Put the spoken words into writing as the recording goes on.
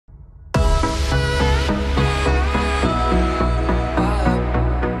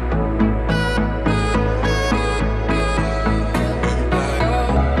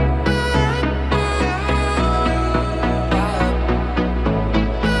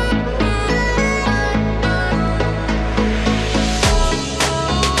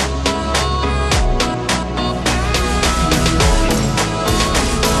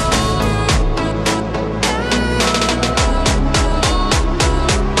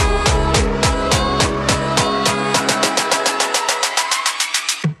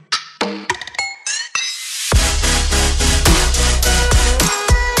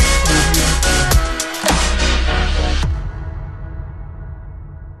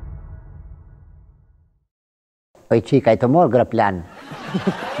Po I qika I të morë graplan.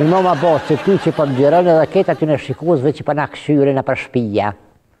 Mi ma botë që ty që po më gjërën edhe ketë aty në shikuzve që po na këshyre në për shpija.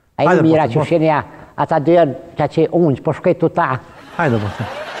 A I mira që shenja ata dërën që unë po shkej të ta. Hajde po.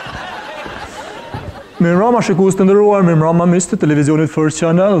 Mirëmbrëma shikues të nderuar, mirëmbrëma miq të televizionit First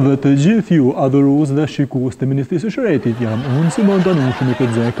Channel dhe të gjithë ju adhurues dhe shikues të Ministrisë së Shyhretit. Jam unë Simon Danushi me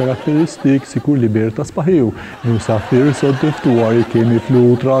këtë zënë karakteristik sikur Libertas Pahiu. Mysafir sot të ftuari kemi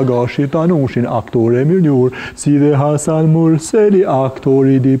Flutra Gashi Tanushin, aktore mirënjohur, si dhe Hasan Murseli, aktor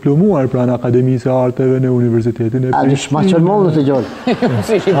I diplomuar pranë Akademisë së Arteve në Universitetin e Prishtinës. A shma qënë mollë të gjallë?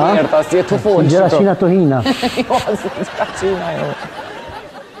 Si Libertas, si e të folë. Gjera qina të hina. Jo, si ka qina jo.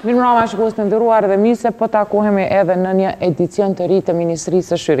 Mirëmbrëma shikues të nderuar dhe mirë se po takohemi edhe në një edicion të ri të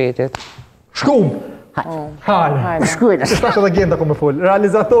Ministrisë së Shyhretit. Shkum! Hajde. Shkujnë. Që tash edhe gjenda ku me fol.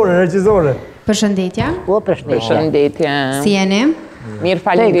 Realizatore, regjizore. Përshëndetje. O, përshëndetje. Përshëndetje. Si jeni? Mirë,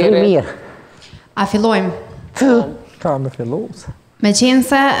 faleminderit. Mirë. A fillojmë? Ka me fillu. Me qenë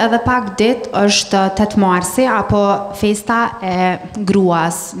se edhe pak dit është 8 Marsi, apo festa e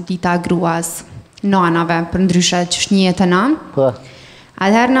gruas, dita gruas, nanave, për ndryshe që shnijet e nan. Po.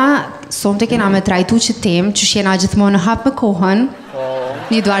 Atëherë na, somë të kena me trajtu që temë, që shjena gjithmonë në hapë me kohën,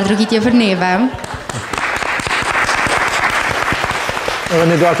 një duar drëkitje për neve. Edhe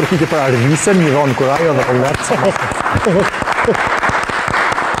një duar drëkitje për arvisen, një dhonë kurajo dhe për letë.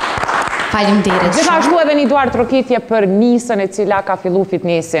 Faleminderit. Gjithashtu edhe një duar trokitje për nisën e cila ka fillu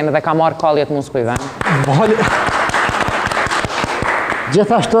fitnessin dhe ka marrë kalljet muskujve.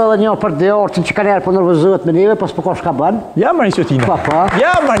 Gjithashtu edhe një për deortin që ka njerë për nërvëzët me neve, pas përko shka banë. Ja marrë që tina. Pa.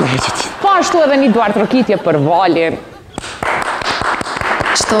 Ja marrë që tina. Po ashtu edhe një duar trokitje për valin.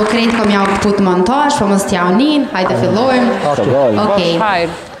 Qëto krejt kom ja u këput montaż, po mos t'ja unin, hajde fillojmë. Okej.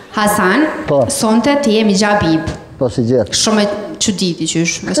 Hasan, sonte ti jemi gjabib. Po si gjithë. Shumë e quditi që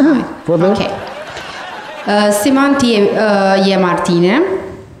është, mësmaj. Po dhe? Simon, ti je Martine.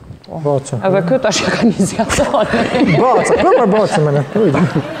 Edhe këtë është ka një zjatone. Baca, për baca me në.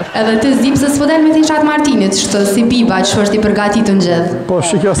 Edhe të zdim se s'po del me t'i qatë Martinit, shtë si biba që është I përgatit në gjithë. Po,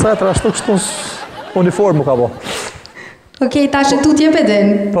 shikjo setër, ashtu kështu uniformu ka bo. Okej, ta që tu t'je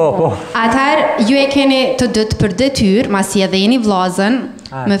bedin. Po. Atëherë, ju e keni të dëtë për detyr, masi edhe jeni vlazën,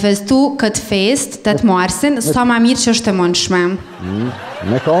 me festu këtë fest, 8 Marsin, sa ma mirë që është e mundshme.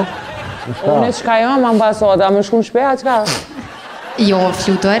 Me ko? Unë qka jam ambasoda, më shku në shpeja qka? Jo,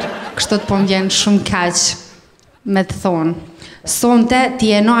 flutur, kështu të po më vjen shumë kaq me të thonë. Sonte ti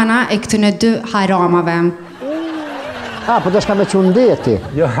e nana e këtëne 2 haramave. Po të shka me që ndeti.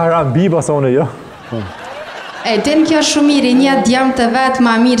 Jo, haram, biba sa une, jo. E din kjo shumë mirë, një djemë të vetë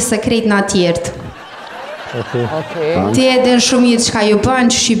ma mirë se krejt në tjertë. Ti e din shumë mirë qka ju bënë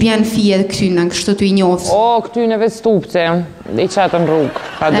që shi bjen fije këtyne, kështu të I njoftë. O, këtyneve stupce, dhe I qatë në rrugë.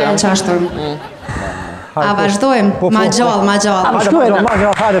 Qashtëm. A vazhdojmë? Ma gjallë. Ma gjallë,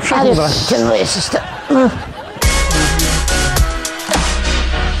 hajde, fshakë.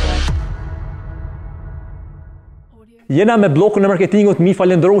 Jena me blokun e marketingut, mi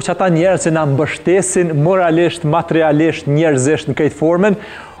falendrohu që ata njerës që na mbështesin moralisht, materialisht, njerëzisht në këtë formen,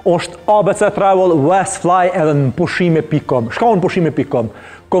 është ABC Travel, Westfly edhe në pushime.com. Shka në pushime.com?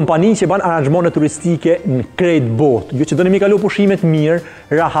 Kompani që banë aranjmone turistike në krejt botë. Ju që do në mi kalu pushimet mirë,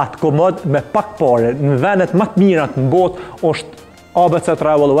 rahat, komod, me pak pare, në venet më të mirat në botë, është ABC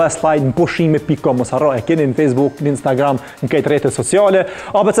Travel Westfly në pushime.com. Mos harro, e keni në Facebook, në Instagram, në këtë rrjetet sociale.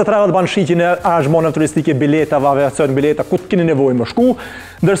 ABC Travel banë shiqin e aranjmone turistike, bileta, aviacion, bileta, ku të keni nevojë më shku.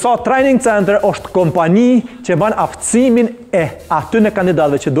 Ndërsa Training Center është kompani që banë aftësimin e aty në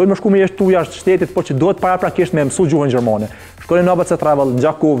kandidatëve që dojnë më shku me jeshtu jashtë shtetit, por që duhet paraprakisht me mësu gjuhën gjermane. Shkoni në ABC Travel, në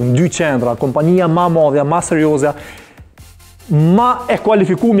Gjakov, në 2 qendra, kompania ma madhja, ma seriozja, ma e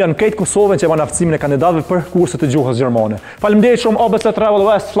kualifikumja në këtë Kosovën që banë aftësimin e kandidatëve për kurset të gjuhës gjermane. Faleminderit shumë ABC Travel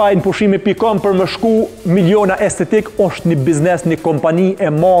Westfly në pushime.com për më shku miliona estetik, është një biznes, një kompani e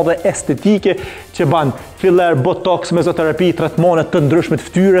madhe estetike që banë filler, botox, mezoterapi, tretmane të ndryshme të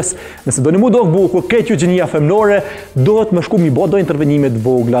fytyrës. Nëse do një mu do bukur, këtë ju gjenia femnore, do të më shku mi bo, do intervenimet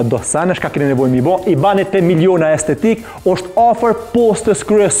vogla, do sanesh ka keni nevojë mi bo, I banit të miliona estetik, është offer postës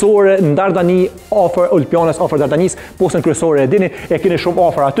kryesore në Dardani, offer Ulpionës, offer Dardanis, postën kryesore e dini, e keni shumë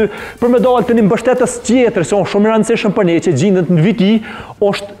offer aty, për me dalë të një mbështetës tjetër, se onë shumë i rëndësishëm për ne, që gjindët në viti,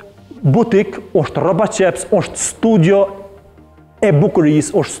 është butik, është rroba qeps, është studio e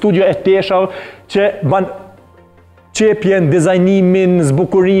bukuris, është studio e teshav, që banë qepjen, dizajnimin,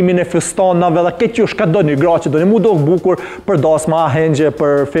 zbukurimin e fëstanave dhe këtë që shka do një gra që do një mu do bukur për dasma, hengje,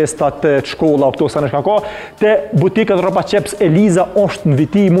 për festat të shkolla, o këto sa në shka ka, të butikët rroba qeps Eliza është në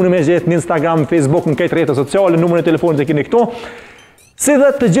viti, mune me gjithë në Instagram, Facebook, në këtë rrjetet sociale, numrin e telefonit e keni këto. Si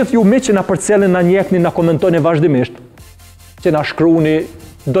dhe të gjithë ju miq që na përcjellin, na njehni, na komentoni vazhdimisht, që na shkruani,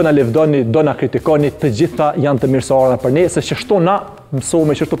 do na lëvdoni, do na kritikoni, të gjitha janë të mirësora për ne, se që shto na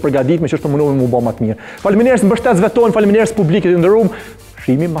mësojmë, që shto përgatitemi, që shto mundohemi mu bë më të mirë. Faleminderit mbështetësve tonë, faleminderit publikit të nderuar.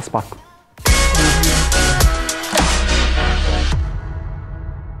 Shihemi mas pak.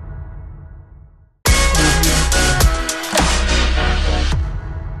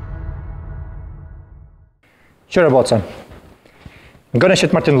 Qëre bocën, ngënë që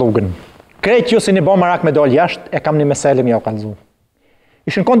të Martin Lugën, krejt ju si një bo marak me dollë jashtë, e kam një meselim ja u kalzu.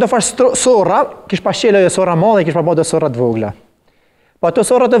 Ishën konë të farë sora, kish pa shqele dhe sora madhe, kish pa bo dhe sora të vogla. Po ato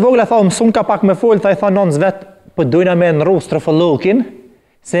sorat të vogla, tha, mësun ka pak me full, tha i tha nonës vetë, për dujna me në ru strofolokin,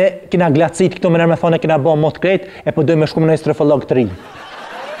 se kina glacit këtu me nërë me thone, kina bo mot krejt, e për dujme shku me në strofolog të ri.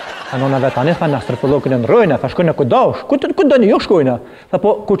 A nona vetë, anë, tha, në astrofolokin e në rojna, tha, shkojna ku dosh, ku do një, jo shkojna. Tha, po,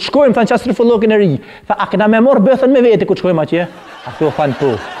 ku të shkojmë, tha, në që astrofolokin e ri. Tha, a kina me morë bëthën me vete, ku të shkojmë atje? A tu, tha, në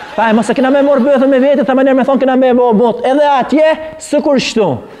po. Tha, e mëse kina me morë bëthën me vete, tha, me nërë me thonë, kina me bot, edhe atje, së kur shtu.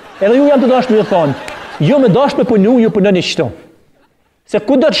 Edhe ju jam të dashtë me thonë, ju me dashtë me punu, ju punoni shtu. Se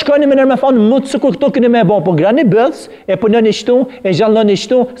ku do të shkojni me nërë me thonë, mutë së kur këto kini me bo, po grani bëthës, e punoni shtu, e gjalloni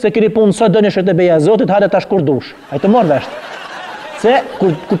shtu, se kini punë sot dëni shërë të beja zotit, hajde tash kur dush. A të morë veshtë. Se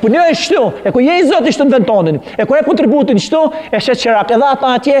kur punoj shtu, e ku je i zoti shtu në vend tonin, e kur e kontributin shtu, e shet qerak edhe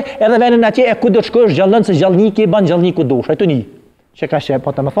ata atje, edhe venin atje, e ku do të shkosh gjallën se gjallniki ban gjallniku dush. Ajtu një. Që ka shë,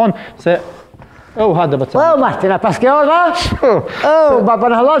 po të më thonë se hajde bëtë. Martina, pas kjo da?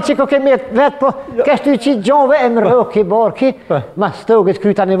 Baba në halal që ko kemi vetë, po kështë i qitë gjonve e më rëki, borki, ma stogit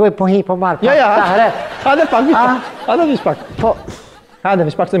kryta nevoj po hi po marë. Ja, hajde pak, hajde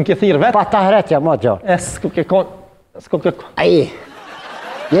vish pak se më ke thirë vetë. Pa ta hretja, mo gjonë. S'ko ke... Aji,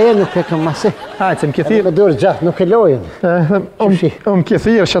 je nuk e këmë masi. Hajde, se më ke thirë. Me durë gjatë, nuk e lojën. Më ke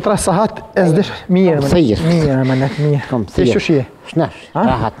thirë, që tra sahat e zdish. Mirë, mirë, më nëtë mirë. Kom thirë. Ti shushie? Shnash,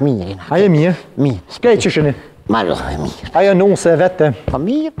 rahat mirë. Aje mirë? Mirë. S'kej që shëni? Marë e mirë. Ajo nuse vete. Pa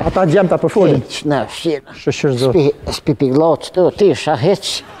mirë. Ata gjem ta përfolin. Shnash, shirë. Shëshër zotë. Spipi glotë të ti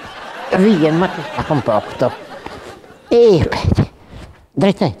shaheq. Vijen më të ta kom pa këto. Peti.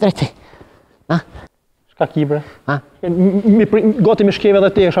 Drejtej. Shka ki bre? Goti mi shkeve dhe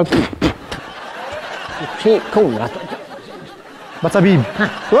te shat. Shi kundra. Bacabim.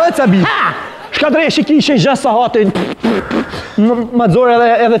 Bacabim. Shka dreshi ki ishe i gjasa hatin. Ma të zore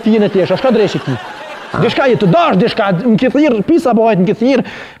edhe fijin e tesha. Shka dreshi ki? Dishka je të dash, dishka. Më ke thirë, pisa po hajtë më ke thirë.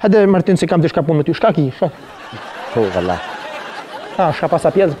 Hede Martin si kam dishka punë me ty. Shka ki? Po, vëlla. Shka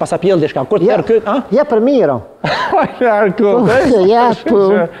pasapjell dishka. Kur të tërë këtë, Ja për miro. Ja, po.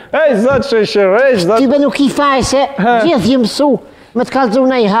 Ej, zot Shyhretit, zot. Ti be nuk i faj se gjithë jë mësu. Me të kalëzu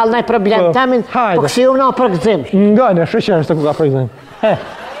në i halë, në i problem tamin, po kësi u në përgëzim. Nga në Shyhretit të ku ka përgëzim.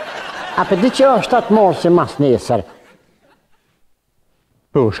 A për di që o 7 morsi mas nesër.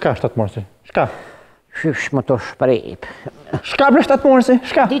 Po, shka 7 morsi? Shka? Shysh më të shprejp. Shka bre 7 morsi?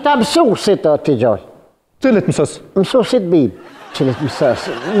 Shka? Dita mësusit o t'i gjoj. Cilit mësës? Mësusit bib. Cilit mësës?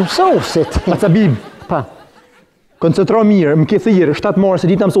 Mësusit. Maca bib? Pa. Koncentro mirë, më ke thirë, 7 morsi,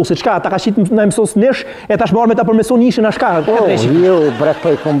 dita mësusit, shka? Ta ka qitë në mësus nish, e ta shmarë me ta përmesu nishin a shka? Jo, bre, po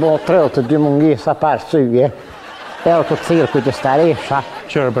i këmbo 32 mungisa parë syje. E o të thirë kujtë staresha.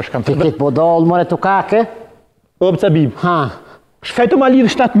 Qërë për shkam të Ti kitë bodolë, more të kake? O, pëca bib? Ha. Shfetu ma lidhë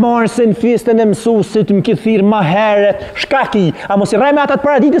 7 marsin, festën e mësusit, më ke thirë ma heret, shka ki? A mos i rej me atat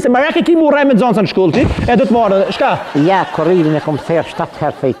paraditi, se ma reke ki mu rej me dzonësën shkull ti, e do të marë, shka? Ja, korridin e kom thirë 7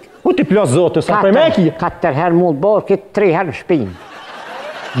 herë fejtë. U ti plos zotë, sa për me ki? 4 herë mullë borë, kitë 3 herë në shpinë.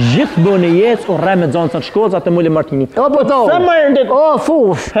 Gjithë bënë e jetës, o rej me dzonësën shkull, atë mulli Martini. O, bodolë. Sa më rëndet? O,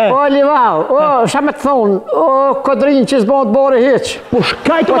 fush. O, livau. O, shka me të thonë. O, kodrinë që s'bon të borë heq. Po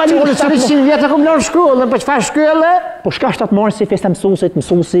shka i të Po ma që lidhë unë 100 vjetë e kom lërë shkullën, po që fa shkullë? Po shka 7 marsi, festa mësusit,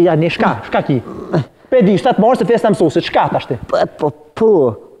 mësusi, ja një shka, shka ki? Pedi, 7 marsi, festa mësusit, shka tashti? Po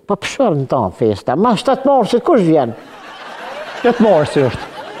pëshërë në tonë festa, ma 7 marsit, kush vjen? 8 marsi është.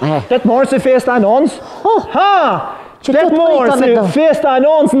 8 marsi, festa anons? Ha! 8 marsi, festa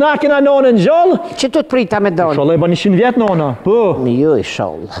anons, na kena nonën gjallë? Që të të prita me donë? Shollë e ba 100 vjetë nona, po. Jo i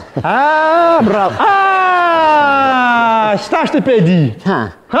shollë. Bravo. Shta shtë pedi.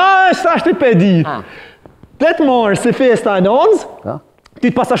 Shta shtë pedi. 8 marsi, festa anons? Ti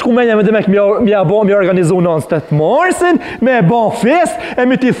të pasa shku menja me demek mi organizu nën 8 Marsin, me bon fest, e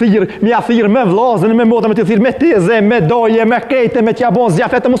mi t'i thirë, mi a thirë me vlazën, me mota, me t'i thirë me teze, me doje, me kejte, me t'ja bon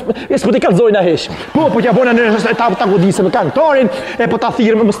zjafete, e s'po t'i kalzojnë a hesh. Po t'ja bon e ta godise me kantorin, e po t'a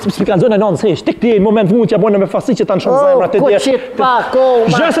thirë, s'pi kalzojnë a nënës hesh. Tik ti, në moment mund t'ja bon me fasi që ta në shumë zemra të dje. Kuqit pa,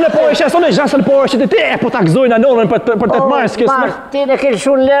 Zhësën e po e shesone, zhësën e po e shete ti, e po t'a gzojnë a nënën për 8 Mars. Martin e kënë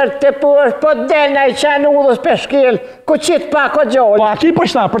shumë lërë të po delna i qanë udhës për shkel, kuqit pa, ko gjollë. Po a ki për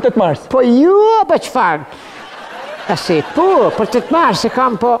shna, për 8 Mars? Po ju, për qëfar? Asi, po, për 8 Mars e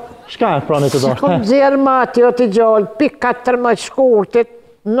kam po... Shka e prani të dorë? Si kom dzirë mati o të gjollë, pik 14 shkurtit,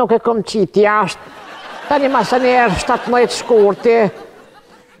 nuk e kom qitë jashtë. Tani masanjerë 17 shkurti.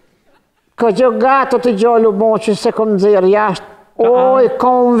 Ko gjë gato të gjollë u moqën se kom dzirë jashtë. Oj,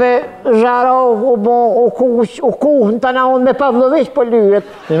 komve, zharov, u kuhën të na unë me pavlovish po lyhet.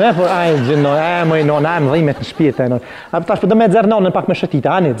 Ti me, por ajë gjënoj, mëj non, më dhimet në shpjetë e non. A për tash për do me dzerë nonën pak me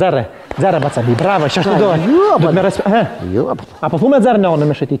shëtita, ani, dzerë bacabi, bravo, shashtë të dojë. Jo, A po thu me dzerë nonën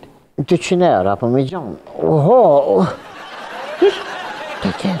me shëtit? 200 euro, apo me gjonë. Oho, qysh?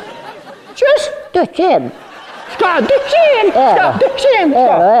 200. Qysh? 200. Shka, 200! Shka, 200!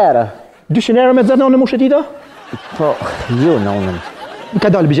 Euro. 200 euro me dzerë nonën me shëtita? Po, ju nonën. Ka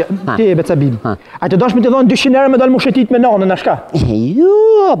dalë bigje, ti e becabim. A të dash me të dhonë 200 euro me dalë mu shëtit me nonën, a shka? Ju,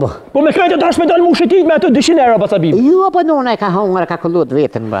 apo. Po me kaj të dash me dalë mu shëtit me ato 200 euro, becabim. Ju, apo nona e ka hongër, ka kullut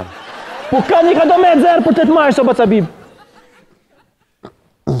vetën, bërë. Po ka një ka do me dzerë për 8 Mars, o becabim.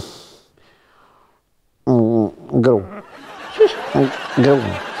 Gru. Qish? Gru.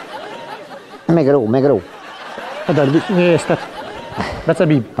 Me gru. Ka dalë, një stet.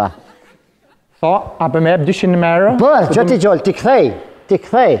 Becabim. Pa. Tho, a për me e 200 euro? Bërë, që ti gjollë, ti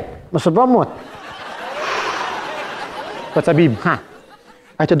këthej. Më së bë mut. Becabim. Ha.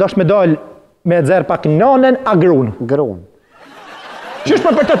 A të dash me dalë me dzerë pak nonën a grunë? Grunë. Qysh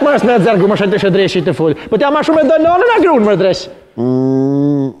për 8 Mars me dzerë grunë, më shëtë të dreshit të full? Po t'ja ma shumë me dalë nonën a grunë, më dresh?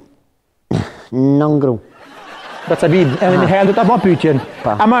 Nën gru. Becabim, edhe një herë du t'a bo pyetjen.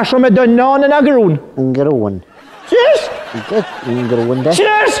 Pa. A ma shumë me dalë nonën a grunë? Grunë. Qysh? Grunë dhe.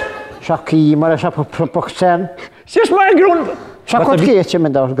 Qysh? Qa kimër, qa po kësen. Qysh marë grunë? Qa këtë kje që me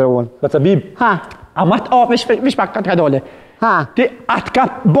dash grunë. Becabim. Ha. A ma t'apë, vish pak ka dole. Ha. Ti atë ka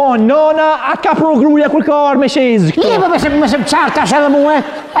bon nona, atë ka pro gruja kur ka arë me shezë këto. Një, më se më qartë tash edhe muë,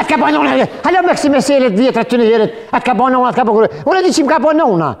 atë ka bon nona. Halo me kësi meselet vjetrat të një herit, atë ka bon nona, atë ka bon gruja. Unë e di që më ka bon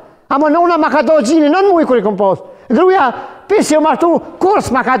nona. Amo nona ma ka do gjini, nën mujë kur i kom posë. Gruja, pisi u martu, kur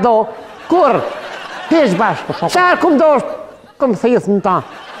s'ma ka do, kur. Hesh bashkë. Qarë kum do është, kum thithë në ta.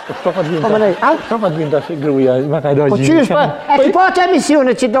 Shto pa t'vim tash gruja, ma ka do Po gjini. qysh pa, e ti po të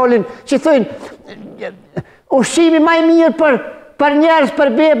emisionet që dolin, që thëjnë, ushqimi maj mirë për njerës, për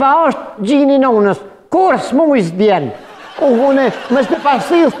beba, është gjini nonës. Kur s'mujës bjen. Une, më s'me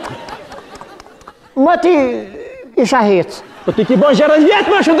pasithë, më ti isha hecë. Po ti ki ban 60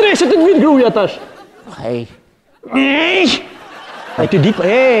 vjetë ma shëndreshët të t'vit gruja tash. Hej. A ti dit,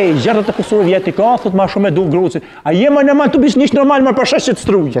 60 të kusur vjetë i ka, thot ma shumë e du gruci. A je ma në man, tu bish nish normal marë për sheshit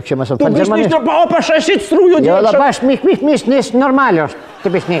struj. Që kështë më së më Tu falë bish nish gjermanisht. normal për sheshit struj. Jo, dhe bashkë, mish nish normal është,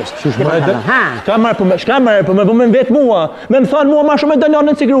 të bish nish. Ha. Shka marë, po me bëmë vetë mua. Me më thonë mua ma shumë e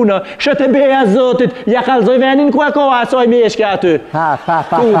dënonën si gruna. Shëtë e beja zotit, ja kalzoj venin ku e koha, asoj meshke aty.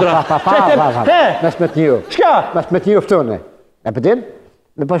 Mes me t'nju. Shka? Mes me t'nju ftone. E përdin?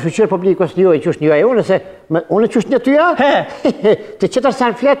 Me pashfuqyrë publikës njoj, qështë njoj, unë se, unë qështë një tyja? He. Të qëtër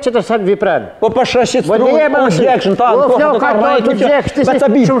sanë fletë, qëtër sanë vipren. Po për sheshit struj, po gjekshën ta, po flok ka dojë të gjekshë,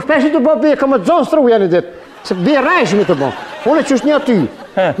 shumë shpeshi të bo bje, ka më të zonë struja një ditë, se bje rajshmi të bo. Unë qështë një ty,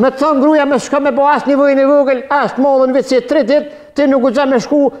 me të thonë gruja me shka me bo asë një vëjnë i vëgël, asë të modhën vitë si 3 ditë, ti nuk gëgja me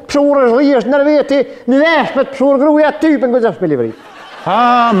shku, pëshurë është rrjesh në veti, në vesh me të pëshurë gruja, ty për në gëgjash me livri.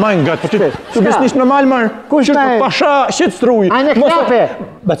 Ah, my God, tu bis nish normal marë. Kush me? Pasha, shit struj. Ajne knape.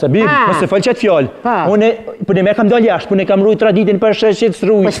 Becabim, mos se falë qëtë fjallë. Une, për me kam dollë jashtë, për ne kam rujtë traditin për shit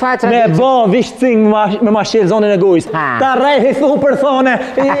struj. Me bo vishtëcing me ma shqelë zonën e gojës. Ta rejhe thu për thone,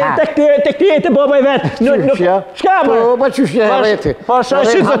 te këti e të bobaj vetë. Shka më? Po qëshje e rejti. Pasha,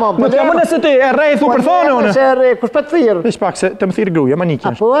 shit zë, nuk jam unë se ti, e rejhe thu për thone une. Kush për të thirë? Vish pak, se të më thirë gruja, ma një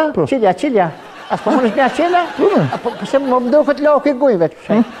kjesh. Apo, qilja. Asë po më nështë një qela? Përse më do këtë lauk i gujnë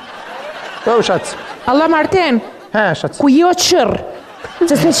vetë. Po, shatës. Allah Martin, Shatës. ku jo qërë,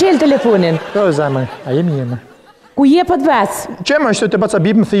 që s'me qelë telefonin. Po, zemër, a jemi jemi. Ku je për të vecë? Që më ishte të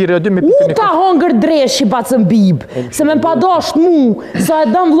bacabib më thirë, dy me U pikë një ka hongër dreshi bacën bib, se me mpadosht mu, sa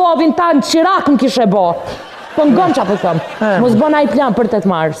e dëm vlovin ta në qirak më kishe bo. Po në gëmë qa për thëmë, mos bëna i plan për 8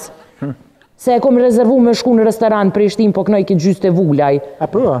 Mars. Se e kom rezervu me shku në restoran Prishtin, po kënoj këtë gjyst e vullaj. A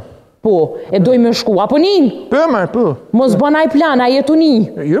po? Po, e doj me shku, apo nin? Po, mërë, po. Mos banaj plan, a jetu ni.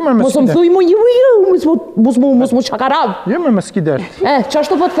 Jo, mërë, më Mos më thuj mos mu qakarav. Jo, mërë, më skidert.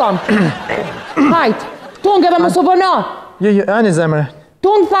 Qashtu po të thamë? Hajt, tongeve mos o bëna. Jo, ani zemre.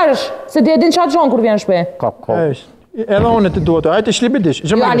 Tong thash, se dhe edin qatë gjonë kur vjen shpe. Koko. Edhe unë të duhet, hajtë shlibedish.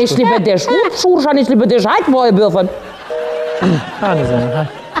 Jo, ani shlibedish, shursh ani shlibedish, hajt voj e bëthën. Ani zemre,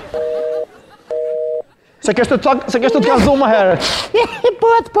 hajtë. Se kështë të kalzu më herë. Po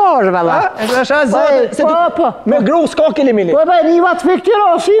të posh, valla. Po. Me gru s'ka kilimili. Po, një të fiktiro,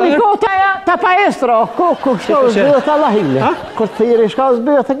 si mi ko ta paestro. Shko zbëth Allah hille. Kër të thiri, shka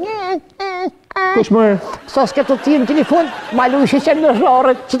zbëth. Kush mërë? Sa s'ke të t'i në telefon, ma lushi që në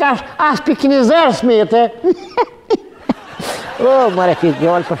shorët, që ta as pikini zërë smete. O, mërë ki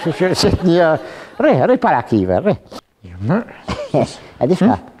gjallë për shëshërë që të një... Re para kive, re. E di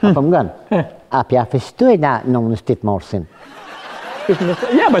shka, apo më gënë. Apja festuj na nënës ti të morsin.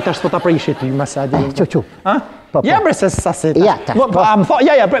 Ja, bre, tash s'po ta prishi ty, masadi. Qu. Ja, bre, se sa se tash. Ja, tash, po. A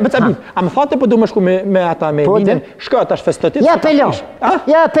më thote po du më shku me ata me minën. Shko, tash festotit. Ja, pelon.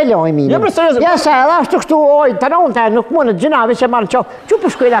 Ja, pelon i minën. Ja, bre, serios. Ja, se edhe ashtu kështu, oj, të nënë të nuk mundë të gjënavi që marë qo. Qu për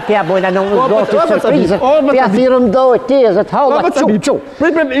shkojla pja bojna nënës goti sërprizët. Pja thirëm dojë, tezët, hallat, qu.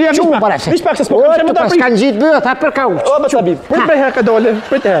 Qu, bare se. Vish pak se s'po kam që më ta pas prish. kanë gjitë bëhet, ha për kauq. O, më të bib. Prit me herë ka dole,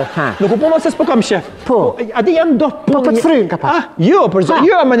 prit e herë. Nuk u po se s'po kam shef. Po. A di janë do punë. Po për të frynë ka pas. Jo, për zë,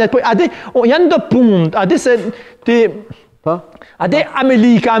 jo, më net, po, a di, janë do punë, a di se ti... Po? A di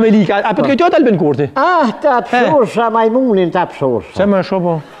Amelika, a për këtë Albin Kurti? Ta pësursha, majmunin ta pësursha. Se më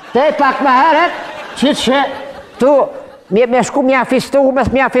shopo? Te pak më herët, që tu, me shku mja fistu,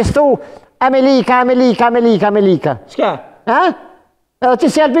 Amelika. Shka? Edhe ti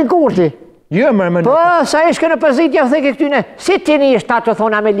si Albin Kurti? Jo, më Po, sa ishke në pëzitja, theke këtyne, si ti një ishta të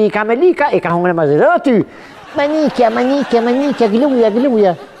thonë Amelika, i ka hongre më zirë, o ty, manikja,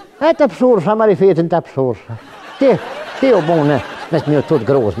 gluja. E të pësursha, marifetin të pësursha. Ti o bune, me të mjë tut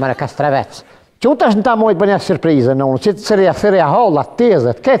grozë, mërë ka stravec. Që u tash në ta mojtë bënja sërprizë në unë, që të sërja hallat,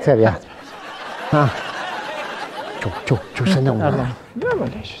 tezet, këtë sërja. Qu se në unë. Jo, më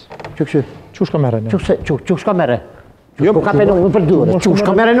leshës. Qu këshu? Qu shka mere në? Qu shka mere? Qu ka pe në unë për dure, qu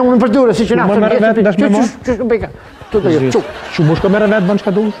shka mere në unë për dure, si që nashtë Qu mere vetë, dash me mo? Qu shka peka? Qu mu shka mere vetë, bënë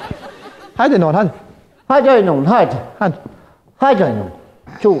shka dush? Hajde në unë, hajde. Hajde në unë.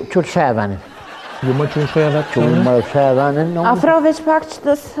 Qu të shevanin. Jo më që në shkoja vetë. Qu më shevanin në unë. Afro veç pak që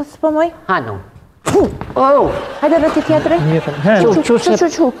të s'pëmoj? Ha në unë. Hajde dhe ti tjetëri?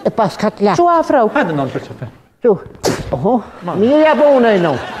 Qu. E pas ka të lakë. Qu afro? Hajde në unë për qëfe. Qu. Mirja bune në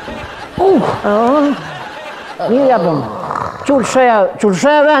unë. Mirja bune. Qu të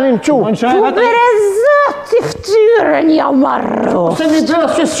shevanin qu. Qu bere zëti ftyrën ja marru. Se një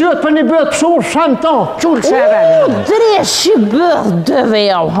bëth që s'qyët për një bëth pëshur shanë tonë. Qu të shevanin. Dreshi bëth dëve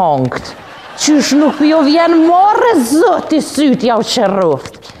ja u hongët. Qysh nuk jo vjen more zëti syt ja u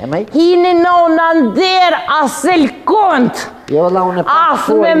qërruft. Hini nona nder asel kont. As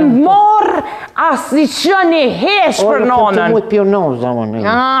me morë, as i qëni hesh për nonën. Të mujtë pjonoz, zamon.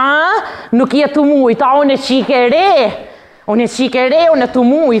 Nuk je të mujtë, a unë e qike re. Unë e qike re, unë e të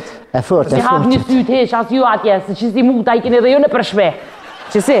mujtë. E fort. Si hap një syt hesh, as ju atje, se që si muta i kene dhe ju në përshme.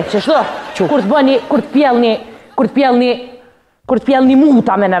 Që si, që shto? Kur të bëni, kur të pjellni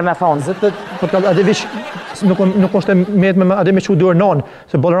muta me nërë me thonë. Zëtë, ade vish, nuk është e metë me ade me që u duër nonë,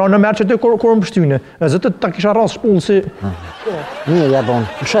 se bolëra në merë që të kur më pështyne. Zëtë, ta kisha rasë shpullë si... Mirja bon,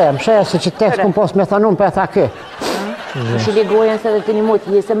 msheja se që tekst këm posë me thanun për e tha kë. Shili gojen se dhe të një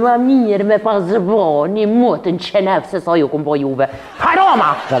mutë jesë më mirë me pas zërbo, një mutë në qenef se sa ju këm po juve.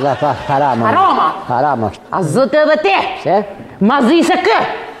 Harama! Harama është. A zëtë edhe te! Se? Ma zi se kë!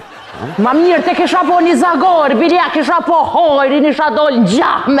 Ma mirë të kisha po një zagorë, bilja kisha po hojri, nisha dollë në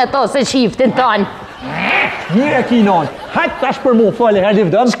gjahë me to se qiftin tonë. Mirë e ki nonë, hajtë tash për mu, fali, herë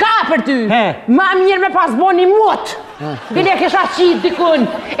livdëm. Shka për ty? Ma mirë me pas bo një mutë. Bilja kisha qitë dikun,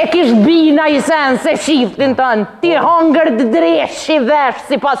 e kish bina i sen se qiftin tonë. Ti hongër dreshi vesh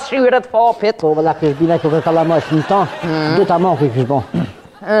si pas Shyhret fapit. Po, vëlla kish bina i kërë kalamajsh në tonë, du ta mo kish bo.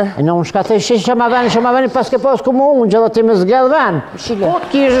 E në unë shka të shish që ma veni pas ke pas ku mu unë që dhe ti me zgedh ven. Po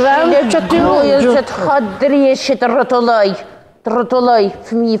kish ven që ty unë. Që të hadreshi të rëtëlloj,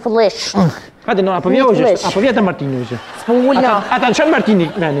 fëmi i flesh. Hajde, no, apo vjetë Martini që? S'pullna. Ata në qënë Martini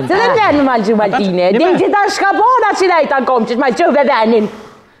venin? Se dhe venë malë që Martini. Din që ta shkabona që lejta në kom që malë që venin.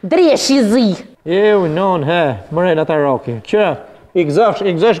 Dreshi zi. Non, mërejnë ata roki. Që, i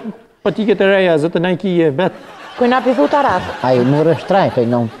gëzësh patiket e reja, zëtë najkije, vetë. Kujna pifu të ratë? A i mërë shtrajt, a i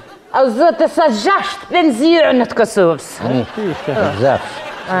non. A zëtë sa 6 penzirë në të kësuvës. Zëfsh.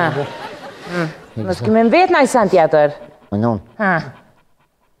 Nësë këmë në vetë na i sen tjetër. A non.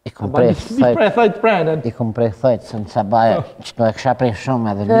 I kom prej thojt. I kom prej thojt, se në sabaj, që të e kësha prej shumë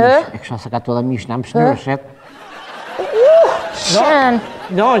edhe mish, e kësha se ka të dhe mish në mshnyrëshet.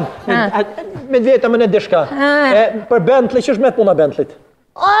 Non, me veta më në dishka. Për Bentley, që është me të puna Bentleyt?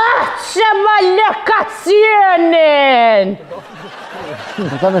 Që ma lokacionin!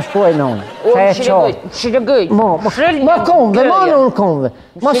 Në të me shkuaj në unë. Shilëgëj. Ma konve, ma në unë konve.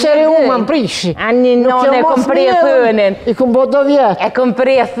 Ma seri unë më prishi. Ani non e kom prej thënin. I kom bo do vjetë. E kom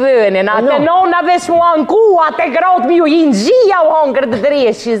prej thënin. Ate non avesh mua në ku, ate gratë mi ju hinë gjia u hongër të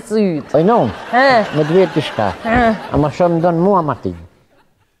dreshi sytë. Oj non, me të vjetë të shka. A ma shumë më donë mua Martin.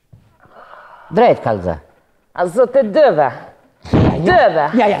 Drejt kalza. A zote dëve. Dëve.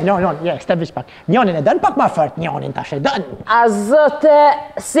 Non, step vish pak. Njonin e dënë pak ma fërt, njonin tash e dënë. A zote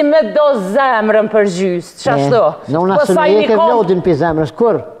si me do zemrën për gjysë, qashtu? Nona së në jeke vlodin për zemrës,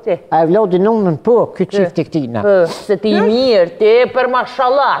 kur? A e vlodin nonën po, këtë qifti këtina. Se ti mirë, ti për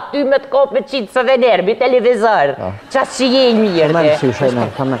mashallah, ty me të kopë me qitë së venerë, bi televizor. Qas që je mirë, ti. Përmen si u shajnë,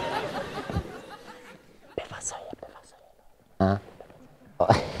 përmen.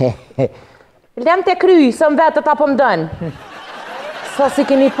 Lem të kry, së më vetët apo më dënë. Sa si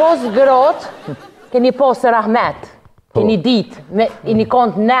keni pos grot, keni pos rahmet, keni dit, keni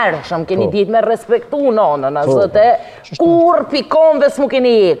kont nërshëm, keni dit me respektu nonën, asëte, kur pikonve s'mu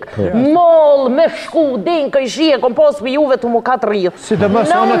keni ik, moll, me shku, din, këj shie, kom pos për juve të mu katë rrith. Si dhe më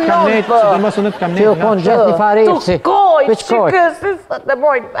sonet kam net, Ti u konë gjithë një faripsi. Tu koj, që kësë, së të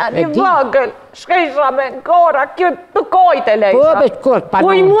mojnë, një vëgël, shkejsha me në kora, kjo të koj të lejsha.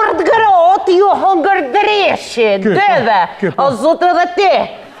 Ku i mërë të grot, ju hëngër dreshi, dëve, o zotë edhe ti.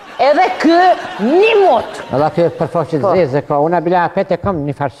 Edhe kë një mut. Alla kë përfoqit zezë ka, unë abila apet e kam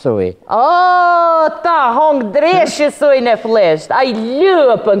një farësoj. Ta hongë dreshi soj në flesht, a i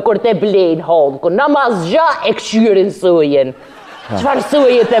lëpën kur te blejnë hongë, në mazgja e këshyrin sojen. Qfar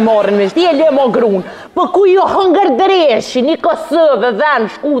sojet e morën me shti e lëmë o grunë, për ku ju hongër dreshi, një kësëve dhenë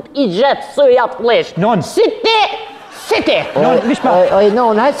shkut i gjetë soja flesht. Si ti? Oj,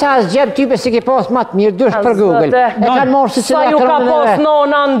 non, hajtë sa asë gjebë type si ki pas matë mirë, dush për Google. E kanë morë si sa ju ka pas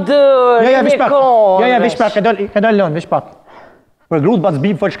nona në dërë, një konë. Ja, vish pak, ka dojnë lonë, vish pak. Për grutë batë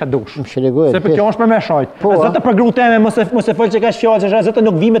zbim fëllë që ka dush. Se për kjo është për me shajtë. Zëtë për grutë teme, mëse fëllë që ka shqallë, që zëtë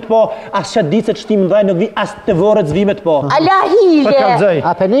nuk vimet po, asë që ditë se që shtimë dhe, nuk vi asë të vorët zvimet po. Ala hile!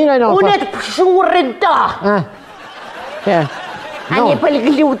 A penina i non, unë e të pëshurën ta. A një për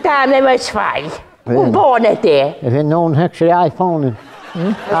glu teme më shfajë. U bone ti? E vë non hek shri iPhone-in.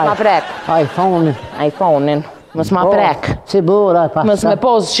 Mës ma prek. iPhone-in. Mës ma prek. Si bura e pasë. Mës me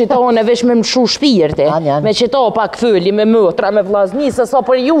pos qitone vesh me mshu shpirti. Me qito pak fëlli, me mëtra, me vlazni, se so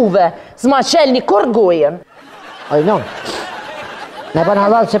për juve. S'ma qel një kur gojen. Oj, non. Ne bën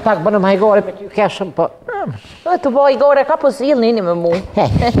halal që pak bënëm hajgore për ty keshëm, po... Të bo hajgore ka posil nini me mu.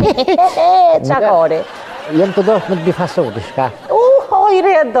 Qa kore? Jem të dosh me të bifasodi, shka.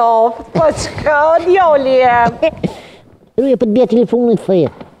 Hojre dof, po qka, djoli e. Ruje për të bje telefonit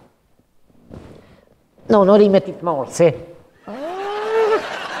fëjet. No, në rime ti të morë, si.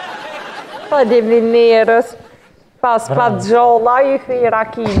 Po dimni njerës. Pas pa gjolla i thira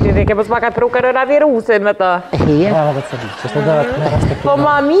kinti, dhe ke pës ma ka pru koronavirusin me të. Po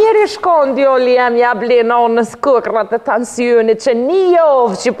ma mirë i shkon djoli jem ja blenon në skukrat të tensionit që një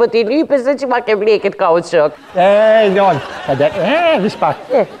jovë që për t'i lype se që ma ke blekit ka u qëk. Njën, vish pak.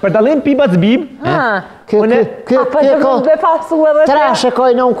 Për dalim pibat zbim, Trashe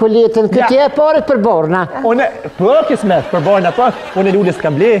koj në unë kulletin, këtë e parit për borna. Po, kismet, për borna, po, unë e lullis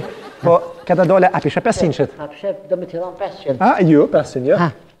kam ble, po, këta dole, a pishe 500? A pishe, do me t'i dhonë 500. Jo, 500, jo.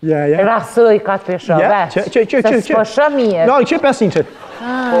 Ja. Rasëj ka të pishe, veç. Se s'po shëmirë. No, që 500.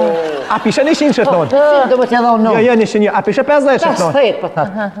 A pishe 100, non? Do me t'i dhonë non. Jo, 100, a pishe 50, non? 50, për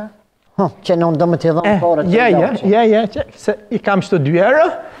thëtë. Që non do me t'i dhonë porët. Ja, se i kam qëtë 2 euro.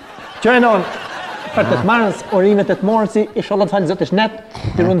 Që e non, për të të marës, orimet e të morësi, i shallat falë zëtë është net,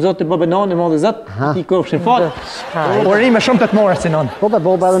 të rundë zëtë të bëbenon, i modhe zëtë, ti këfshin fatë. Orime shumë të të morësi, non. Po,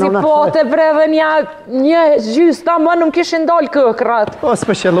 boba edhe si nona. Po të breve një gjysë ta më nuk kishin dalë këkrat. Po,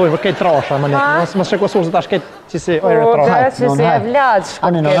 s'pë qëlloj, për kejtë trasha, më ne. Më sheko surë zëtë ashtë kejtë që si ojre trasha. Po, që si e vlaq shkët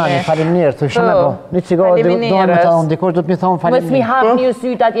Ani, nonani, faleminderit, të shumë e bo. Një cigare do me thonë, dikush do të mi thonë faleminderit. Mësë mi hap një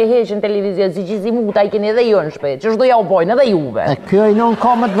sytë atje heqën televizion, si që si muta i keni edhe ju në shpet, që shdo ja u bojnë edhe juve. Kjo i non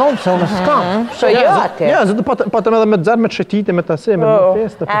ka me të vonë, se unë s'kam. Shë jate. Ja, zëtë patëm edhe me të zërë, me të shëtite, me të ase, me të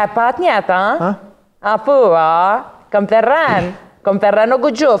festë. E pat njëta, a po, kom përren o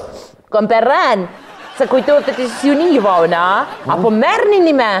gëgjuf, kom përren, se kujtojtë të të sjuniva una, apo merni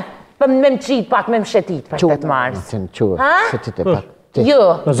një me, për me më qitë pak me më shëtit për 8 mars. Shëtit e pak. Jo,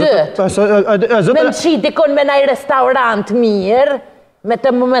 dë. Me më qitë dikon me nëj restaurant mirë, Me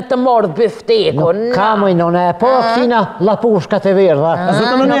të mordë biftekun. Ka moj nona, po këtina lapushkat e verdha.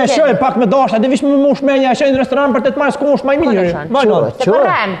 Zotë në e shoj pak me dashta, dhe vish më mush me një e shoj në restoran për të të marrë s'kosh maj mirë.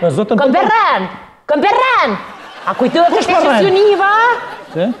 Këmberen! A kujtët e shqesioniva?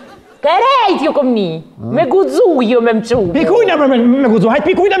 Ka rejt ju kom një. Me gudzu ju me mqu. Pikujna me gudzu, hajt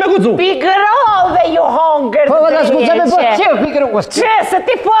pikujna me gudzu. Pikrove ju hongër Po, dhe s'gudze me bërë që pikrovës. Që, se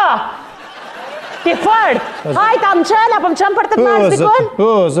ti fa. Ti fart. Hajt, a më qënë, apo më qënë për të të marrë sikon?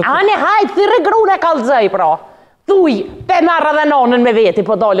 Ani, hajt, thirë grune kalzëj, pra. Thuj, pe marrë dhe nonën me veti,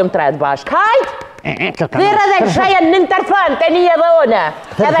 po dollëm tret bashk. Hajt! Thirë edhe shajën në tërfën, të një edhe une.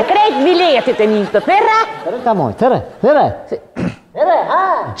 Edhe krejt biletit e një të thirë. Thirë ta moj, thirë. Thirë, ha?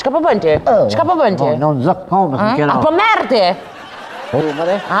 Qka po bën ti? Qka po bën ti? Në zëk komës në kjena. Apo merr ti? Po,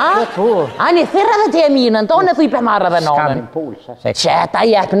 mëre. Ani, thirë edhe ti e minën, tonë e thuj pe marrë dhe nonën. Që ta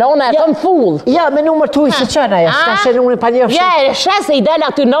jep, nona e thëm full. Ja, me numër tuj se qëna e, s'ka se unë pa njërë shumë. Ja, shese i del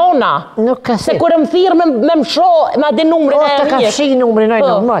aty nona. Nuk ka se. Se kur më thirë me më sho, ma di numërin e të ka fshi numërin ojnë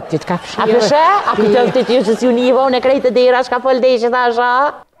në mëtit, ka fshi. A përshë? A këtë të t'ju që s'ju nivo në krejtë të dira, shka fol dhe që ta asha?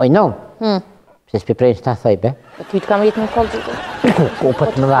 Oj, non. Se s'pi prejnë që ta thëjbe. Ty t'kam jetë në kolë të ku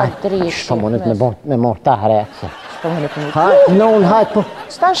për të më laj. Shtomonit me mor ta hrekse. Hajt, non, hajt, po.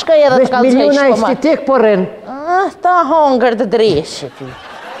 Sta shkaj edhe të kalëzëj shpomat. Miliona i shtitik po rrin. Ta hongër të dreshi ty.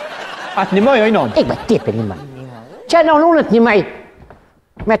 Atë një maj, oj non? Ik me tipe një maj. Që non unët një maj.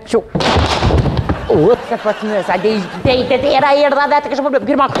 Me të qu. Se për të nësa, dejtë të era erdha dhe të kështë problem.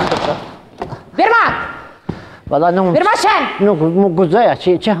 Birma këtë të të. Birma! Birma qenë! Nuk më guzeja,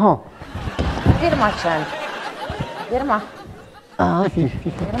 që ha. Birma qenë. Birma.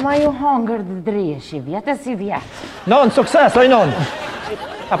 Birma ju hongër të dreshi, vjetë e si vjetë. Non, sukses, oj non.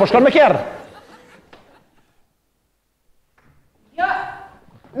 Apo shkon me kjerë?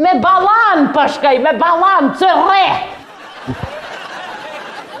 Me balan përshkaj, me balan, të re!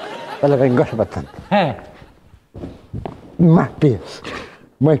 Pëllë dhe ngoshe për tënë. Ma pjesë.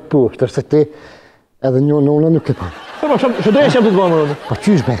 Ma i poshtër, se ti edhe një në nuk e pa. Po, shëdrejsh jam të të bëmë rënë. Po,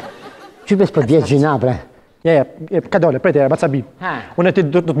 qyshbe? Qyshbe s'për djetë gjina, bre? Ja, ka dole, prej të baca bim. Unë e ti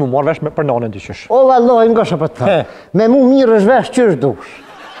du të mu morë vesh për nanën t'i qysh. O, valloj, ngoshe për tënë. Me mu mirë është vesh qysh dush.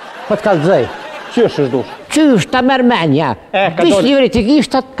 Po t'kallëzëj. Qysh është dush? Qysh ta mërmenja. Vish livri t'i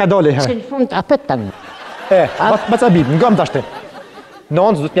gishtat. Ka dole, he. S'ke fund të apet tënë. Baca bim, ngëm t'ashti.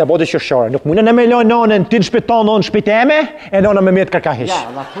 Nanës du t'nja bodi qyshqare. Nuk mune në me lojnë nanën ti në shpitan, në shpiteme, e nanën me metë kërkahish.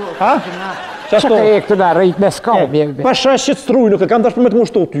 Ha? Që ka e këtë da rejt me skam? Pasha që të struj, nuk e kam tash për me të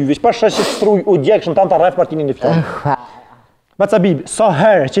mushtu ty, vish pasha që të struj u djekë shën tanë të rref partinin një fjallë. Baca bib, sa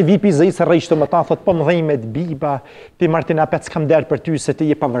herë që vipi zëjë se rejshtu më ta, thot po më dhej me të biba, ti Martina pet s'kam derë për ty se ti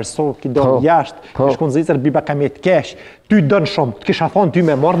je pavarësor, ki do jashtë, shkun zëjë se biba kam jetë kesh, ty dënë shumë, të kisha thonë ty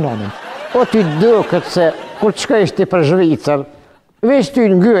me morë nanën. O ty duket se, kur të shkësh ti për Zhvicër, vish ty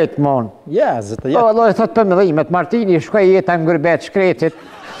ngëjt mon. Ja, zëtë, ja. O, alloj, thot për më dhimet, Martini, shkoj jeta ngërbet shkretit,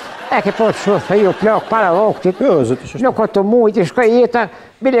 e ke po të shuthë, ju plak para voktit. Nuk o të mujt, i shkoj jeta,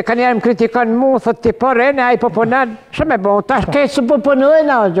 bile ka njerë më kritikan mu, thot ti përrene, a i pëpunan, shë me bo, ta shkejtë së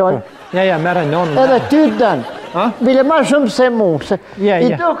pëpunojnë a gjojnë. Ja, merë nonë. Edhe ty të dënë, bile ma shumë se mu, se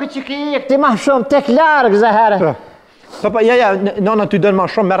i duke që ki jekti ma shumë tek largë zëherë. Ja, nona ty dënë ma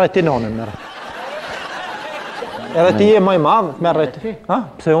shumë, merë ti nonën, merë. Edhe ti je maj madhë, merë ti.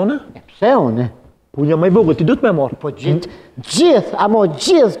 Pse une? Pse une? Unë jam maj vogël, ti du të me morë. Po gjithë, amo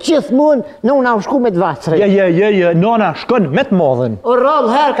gjithë mund, në unë a u shku me të vacrej. Ja, nona shkën me të madhen. O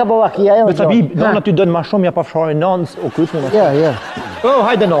rrallë herë ka bova kia, jo gjojnë. Bib, nona ty dënë ma shumë, ja pa fshare nanës, o krytë me Ja. O,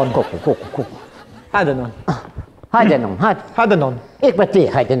 hajde nonë. Kuku. Hajde nonë. Hajde nonë. Hajde nonë. Ik me ti,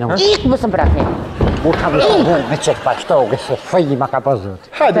 hajde nonë. Ik më së mbrakni. U ka vështu me qëtë pa shtoge, se fëjji ma ka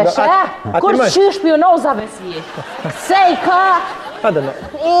pëzut. Hajde nonë. Kur qysh pionozave si? Sej ka... Hajde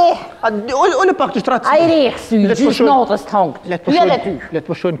nonë. Ullë pak të shtratë. A i rekë sy, gjysh notës të hongët. Letë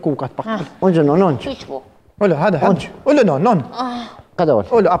përshojnë kukat pak. Unë gjë nonë. Ullë, hajde. Ullë nonë. Ka dollë.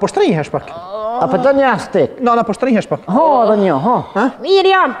 Ullë, apo shtrihesh pak. Apo të një astik. Nonë, apo shtrihesh pak. Ho, dhe një, ho.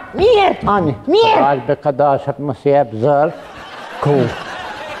 Mirë jam, mirë. Ani. Mirë. Albe ka dashat më si e bëzër. Ku.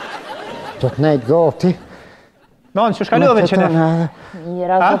 Të të nejtë goti. Nonë, që shkallove që ne?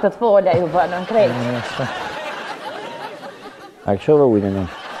 Mirë, a të të folja ju bënë në krejtë. A këshove ujnë në.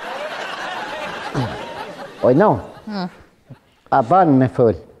 Oj, no. A banë me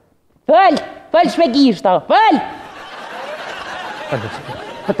fëll. Fëll shpegishta, fëll!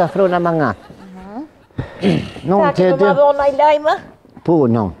 Për të afrona më nga. Ta ke më madhona i lajmë? Po,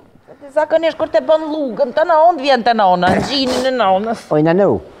 no. Zakonisht kur të bën lugën, të naon vjen të nona, në gjinin e nonës. Oj, në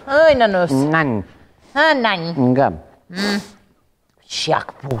nu. Oj, në nus. Nan. Nan. Ngam.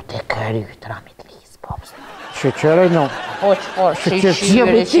 Qak pute këryt ramit lisë, popsë. Shqyqyre non. Po qëfar,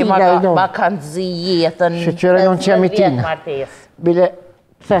 shqyqyre që ma kanë zi jetën. Shqyqyre non që jam i tina. Bile,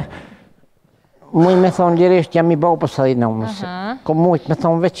 se, muj me thonë lirisht jam i babës edhe i nonës. Ko mujt me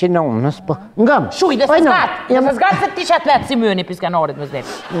thonë veç i nonës, po ngëm. Shuj, dhe se zgatë se ti qatë vetë si mëni piskanorit më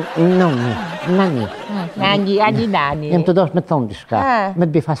zdetë. Nani. Nani. Jem të dosh me thonë dishka, me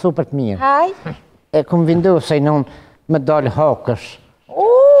të bifasu për të mirë. Haj. E kom vindu se i nonë me dalë hokësh.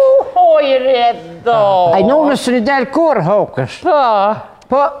 Hojredo. A i nonës së një delë kur hokësh.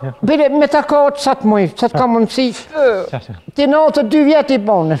 Po, bile me ta kotë sa të mujë, sa të ka mundësi. Ti natë 2 vjetë i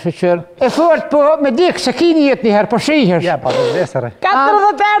bonë, shqyqyre. E fort, po, me dikë se kini jetë njëherë, po shihesh. Ja, pa të zvesere.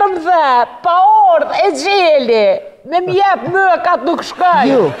 40 më dhe, pa ordë, e gjeli. Me mjep më, katë nuk shkaj.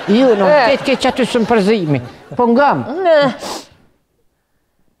 Ju, no, ke që aty së më përzimi. Po ngam.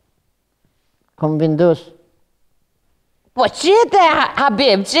 Kom vindus. Po qite,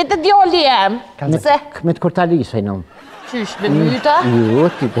 Habib, qite djoli jem. Me të kurtalisë, i nonë. Qysh, me myta? Jo,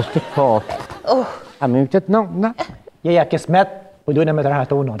 ti bës të fatë. A mytet, no. Ja, kismet, po dujnë me të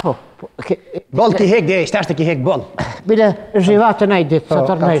rahat unë. Boll ki hek, dhe shtashtë ki hek boll. Bile, zhivatë në i ditë, sa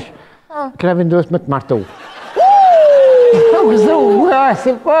të rnësh. Këra vindus me të martu.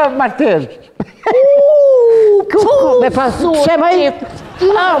 Si po martër. Me pasu, që ma i...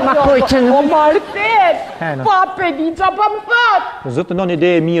 Ma kojtë në... O martër, pape një qa pa më fatë. Zotë në një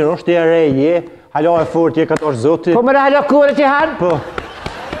ide e mirë, është e reje, halo e fort, je 14 zotë. Po më halo kure ti hanë? Po.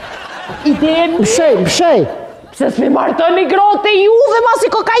 Ide e mirë. Mshej. Pse s'mi martën i grote juve, ma si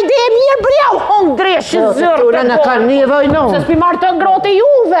ko ka ide e mirë, brjau, hongë dreshë zërë. Tura në kanë një vojnë. Pse s'mi martën grote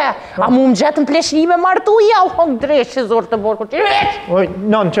juve. A mu më gjetën pleshni me martu jau, hongë dreshë zërë të borë këtë req. Oj,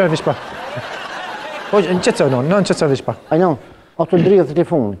 non, që vish pa. Oj, në qëtë non, non qëtë vish pa. Aj non, o të ndrije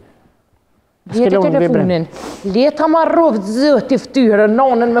telefonin. Leti telefonin. Leta ma rëvë zëti ftyre,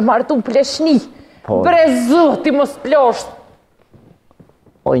 nonën me martu pleshni. Bre zëti më s'plosht.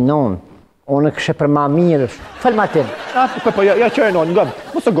 Oj, non. Unë kështë për ma mirësh. Fëll Martin. Po, ja qërë non, ngëm.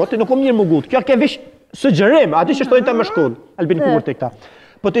 Mosë goti, nuk o mirë më gutë. Kjo ke vish sugjerim, ati që shtojnë të më shkollë. Albin kur të këta.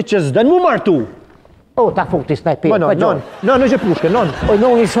 Po ti që zdën mu martu. O, ta fukti snajpi. Non, është e pushke, non. Oj,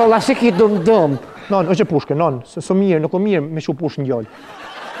 non, i sholla, si ki dëm. Non, është e pushke, non. Së mirë, nuk o mirë me shu push në gjallë.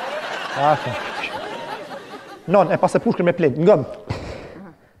 Non, e pas e pushke me plenë, ngëm.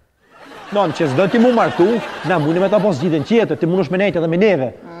 Non, që zdën ti mu martu, na mune me ta pos gjithën qjetër, ti munush me nejtë edhe me neve.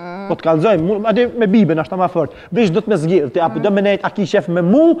 Po të kalzojmë, ati me bibën ashtë ta ma fort. Vish do të me zgjirë, ti apo do me nejtë a ki shef me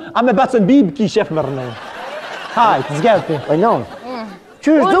mu, a me bacën bibë ki shef me rënojnë. Hajtë, zgjellë ti. Oj, non.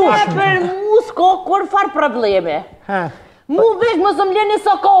 Qysh dush? Unë për mu s'ko kur farë probleme. Mu vesh më së mleni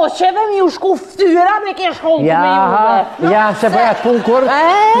së kosheve, mi u shku ftyra me ke shkollë me juve. Ja, se bëjat pun kur?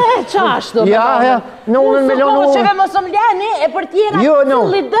 Qashtu. Ja, nonën me lonë. Mu së kosheve më së mleni, e për tjera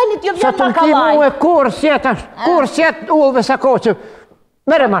cili dënit ju vjen ma kalaj. Sa të ti mu e kur sjet ullëve sa kosheve.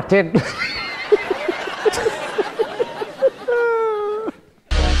 Mere Martin.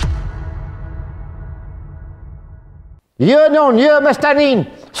 Jo, non, jo me stanin.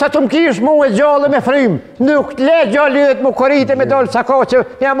 Sa të më kish mu e gjallë me frim. Nuk le gjallë jëtë mu korite me dollë sa ko që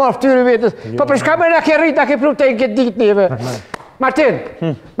ja marë ftyri vetës. Po për shka me në ke rrit, a ke pru të e këtë ditë njëve. Martin,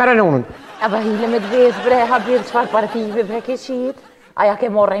 mere nonën. A ba hile me të vetë bre, Habib qëfar partive bre ke qitë? Aja ke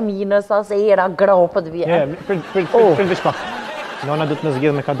morë e minës, as e era gropët vjetë. Për vish pak. Nona du të në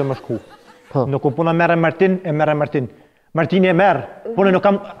zgjidhë me ka do më shku. Nuk u puna merë Martin, e merë Martin. Martin e merë, pune nuk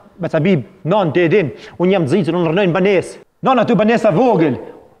kam, me të bib, non, të edin, unë jam zicën, unë rënojnë banes. Nona, ty banesa vogël,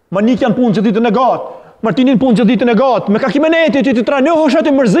 Manik janë punë që ditën e gatë, Martinin punë që ditën e gatë, me ka kime neti që ti trajnohë është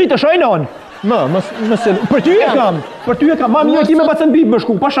atë mërzit, është ajnon. Për ty e kam, mami e ti me bacën bibë më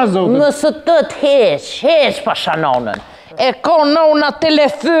shku, pasha zotë. Nësë të heq pasha nonën. E ka nona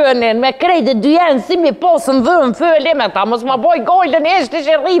telefonin, me krejtë dy janë si mi posën dhëmë fële me ta, mos ma boj gojlën e shtë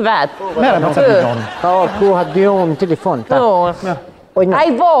shërri vetë. Mere bacën bibë nonën. Ka orë kuha dy onë në telefon, ta. A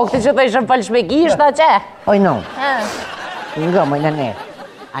i vokë që të ishën falshmegisht, da që? Oj, no. Nga, moj nane.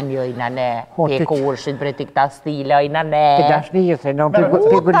 Anjo i nane, pe kurshit bre t'i këta stile, oj nane. Pe dashnirë, no, pe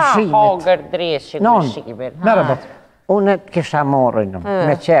gërshimit. Ta hogër dreshë, gërshimit. Mere bat. Unë kisha morë,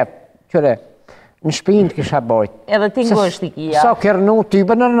 me qep, qëre. Në shpinë të kisha bojt. Edhe ti ngështë i kia. Sa kërnu ty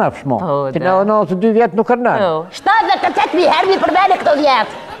bë në nëfsh, mo. Ti në të 2 vjetë nuk kërnë. 78 mi hermi për mene këto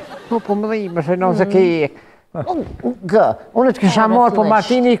vjetë. Po më dhimë, se në zë ke unë të kisha morë po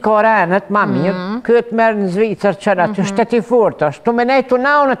Martini i korenet, ma mirë, këtë merë në Zvicër qëra, të shteti furt është, të menej të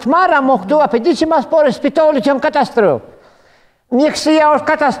naunë të marra më këtu, a për di që mas porë spitalit që më katastrofë. Mjekësia është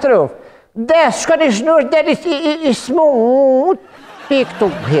katastrofë. Des, shkën i shnur, deri i smut, pikë të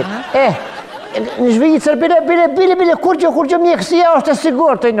hitë. Në Zvicër, bile, kur gjë mjekësia është e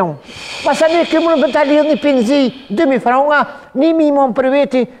sigur të i nëmë. Pasa ne këmë në të lidhë një pinzi, 2.000 franga, 1.000 mon për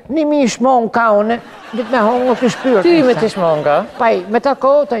veti, 1.000 shmon kaune, ditë me hongë kësh pyrë. Ty me të shmonga? Paj, me ta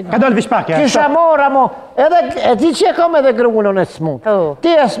kotaj. Ka dalë vishpak, ja? Kisha mora, mo, edhe, e ti që e kam edhe grunën e smuta.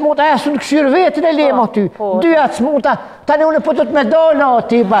 Ti e smuta, e së në këshyrë vetin e lema ty. Dyja të smuta, tani unë po të me dojnë o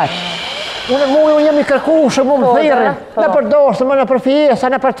ti bashkë. Unë jam i kërkushë, mu më thirën, në për dorsë, në për fjesa,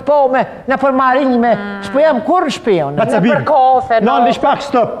 në për të pome, në për marime, s'po jam kur në shpion. Bacabib, non vishpak,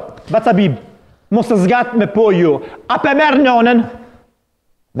 stop. Bacabib, mos të zgat me po ju. A pe merë nonën?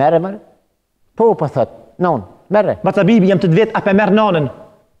 Merë? Po thot, non, merë. Bacabib, jam të dvet, a pe merë nonën?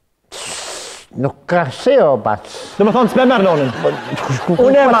 Nuk ka se o, bac. Në më thonë, s'pe merë nonën.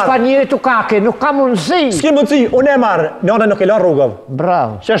 Unë e marë. Pa njëri të kake, nuk ka mundësi. S'ki mundësi, unë e marë, nonën nuk e la rrugëv.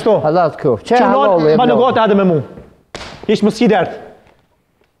 Bravo. Qeshtu? Allah të kjo. Që nonë, ma nuk gote adë me mu. Ishë më s'ki dertë.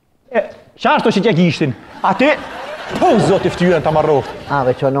 Qashto që t'ja kishtin. A ti, po zoti ftyrën të marroft. A,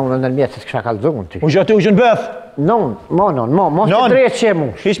 ve që nonë në mjetë se t'kësha kalzohën ty. U gjë në bëth. Nonë, mos të drejtë që e mu.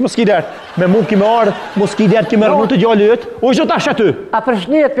 Ishë më s'ki dertë. Me mu ki me ardhë, mu s'ki dertë ki me rëmu të gjallët. U gjë tash aty. A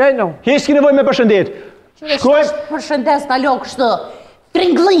përshëndet për e nonë? Ishë s'ki nevoj me përshëndet. Shkoj përshëndes të alo kështë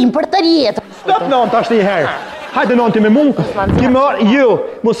tringlim për të rjetë. Stop nonë tash të i herë. Hajde nonë ti me mu, ki me ardhë, jo,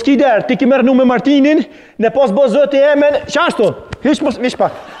 mu s'ki dertë, ti ki me rënu me Martinin, në pos bo zoti emen, qashtu, hish mos, vish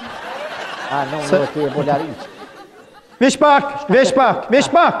pak. A, nonë do t'i e bolariq. Vish pak.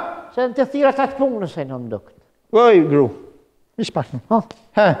 Se në të thira të punës e nonë dukt. Oj, gru, vish pak në.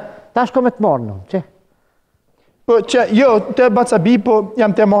 He. Ta shko me të morë nonë, që? Po, që, jo, të bacabi, po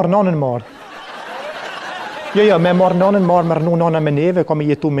jam të marë nonën marë. Jo, me marë nonën marë, me rënu nona me neve, ka me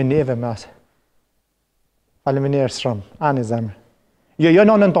jetu me neve me asë. Faleminderit shumë, ani zemrë. Jo,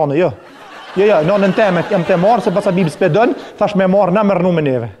 nonën tonë, jo. Jo, nonën teme, jam të marë, se bacabi s'pedon, thash me marë na me rënu me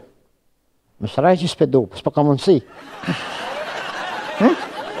neve. Më sëraj që s'pedu, s'po ka mundësi.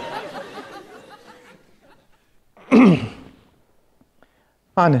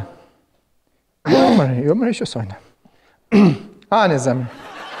 Ani. Jo më rishë sojnë. Ani zemrë.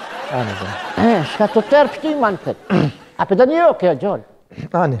 Shka të tërë pështu i manë këtë. A për do një jo kjo gjallë.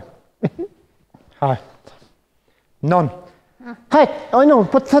 Ani. Haj. Non. Hajt, oj non,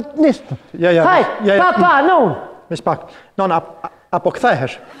 po të thëtë nistë. Ja. Hajt, pa, non. Vish pak. Non, apo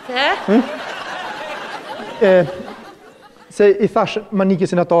këthehesh? Se i thash Maniki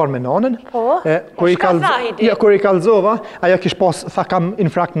senatar me nanën. Po, shka thahidi? Kur i kalzova, ajo kish pas, tha kam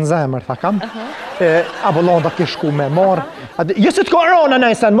infrakt në zemër, tha kam. Abolonda kish ku me marë. Jo se t'ka rona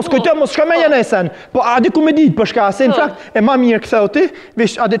nejsen, mos kujtë, mos shka meja nejsen. Po, adi ku me ditë për shka, se infrakt, e ma mirë këtheu ti,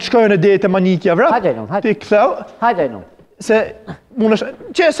 vish, adi të shkojnë e dete Manikja, vra? Hajde non, hajde. Ti këtheu. Hajde non. Se, munësh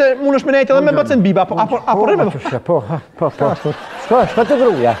me nejtë edhe me bacën biba, apo rrëme? Po. Shko të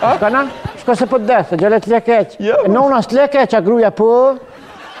gruja, shko na? Shko se po të desë, gjële të lekeq. Nona së lekeq, a gruja po?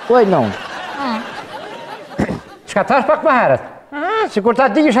 Oj, non. Shka tash pak më herët. Si kur ta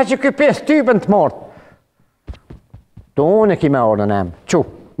disha që këj 5 typën të mortë. Tu unë e ki me orën em. Qu,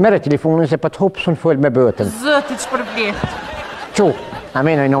 mere telefonin se për të hupë së në full me bëtën. Zëti që përblet. Qu,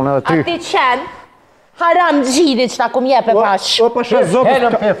 aminoj nonë edhe ty. A ti qenë? Haram gjini që ta kum jepe pash. O, pa shë zopë,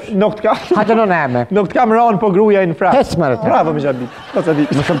 nuk të kam. Hajde në neme. Nuk të kam ranë po gruja i në frakë. Hecë mërë të. Bravo, me gjabit.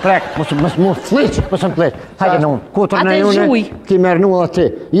 Më shumë prek, më shumë fliq, më shumë fliq. Hajde në unë. Kutër në june, ki mërnu dhe ti.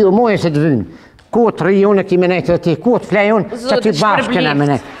 Ju mojë se të vynë. Kutër i june, ki me nejtë dhe ti. Kutër flej unë, që ty bashkë këna me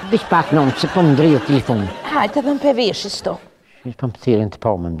nejtë. Dish pak në unë, se po më ndriju telefonë. Hajde dhe më peveshi sto. Shë po më thirin të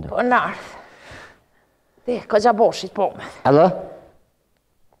po me më do. Po nardh. Dhe, ko gjaboshit po me. Alo?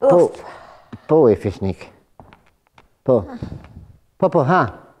 Po e fisnik. Po, ha.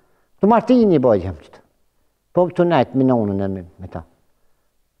 Të Martini bojë jam qëtë. Po të nejtë me nonën e me ta.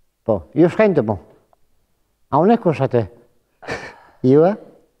 Po, ju shkajnë të po. A unë e kush atë? Ju e?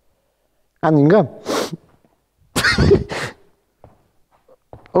 A në ngëm.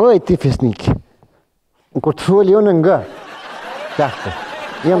 Oj, ti fisnik. Në kur të full ju në ngë. Qashtë.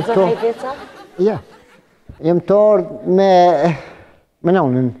 Jem të... Ja. Jem të orë me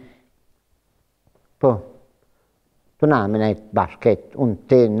nonën. Po. Të na me nejtë bashket, unë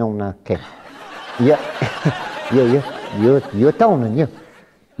te nona ketë. Jo tonën, jo.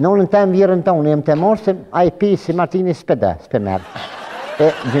 Nonën të më vjerën tonë, jem të morë se a i pi si Martini s'pede, s'pemerë. E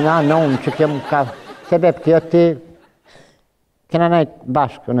gjina nonë që kem ka sebeb kjo ti, kena nejtë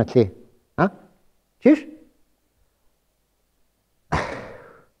bashkë në ti. Ha? Qish?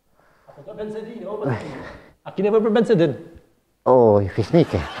 Apo të bensedin, o bensedin. A ki nevoj për bensedin? Oj,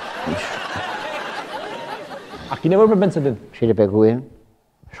 fisnike. A ki nevoj për bensedin? Shire beguin,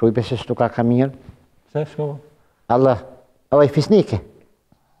 shujbe se s'tu ka mirë. Se, shko? Allah, oj, fisnike.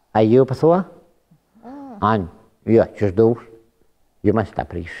 A ju për thua? Anë, jo, që shdush, ju ma s'ta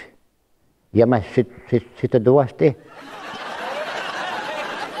prishi. Ja, ma si të duash ti.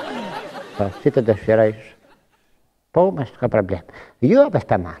 Po, si të dëshirojsh. Po, ma s'ka problem. Jo, bes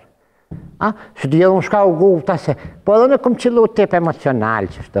për marë. Që të jedhë unë shka u guta se, po edhe në kom qëllu tip emocional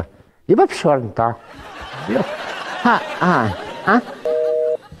që shtë. Jo, për pëshorë në ta. Jo.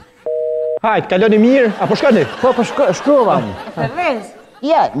 Hajt, kaloni mirë, apo shkoni? Po, shkruva më. Përvez?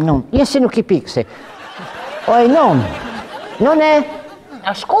 Ja, nun, si nuk I pikse. Oj, nun e?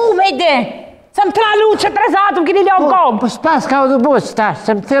 A shku me ide! Se më tralu që trezat më kini ljohë kom! Po s'pas ka autobus tash,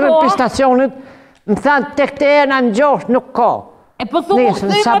 se më thyrën për stacionit, më thanë tek të e në gjosht nuk ka. E po thu më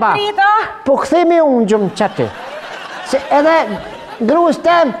këthy më prita? Po këthimi unë gjumë që aty. Se edhe grus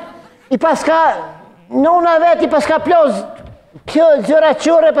tem, I paska, nuna vet I paska ploz, kjo zëra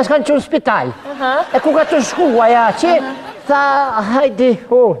qure paska në qënë spital. E ku ka të shkua ja që, tha, hajdi,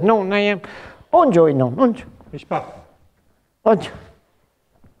 nuna jem. Unë gjoj, unë gjoj. Ishpa. Unë gjoj.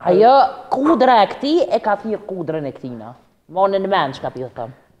 Ajo, kudra e këti e ka thirë kudrën e këtina. Monën men që ka pjë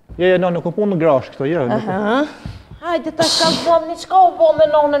thëmë. Je, nuk u punë në grash këto, je. Hajde, ta shka zëm një qka u bo me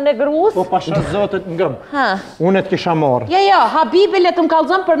nonën e grus. Po pasha zotet ngëm. Unë të kisha marrë. Ja, Habibi le të më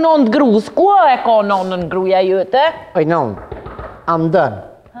kalzëm për nonë të grus. Ku e ka nonën gruja jëte? Oj, nonë, am dënë.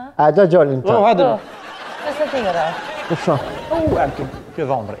 A do gjollin të. Hajde. Nëse tira. Kusho. Kjo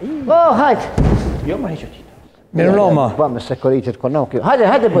dhombre. Hajde. Jo, ma heqë qitë. Mirë Roma. Ba me sekuritit konokju.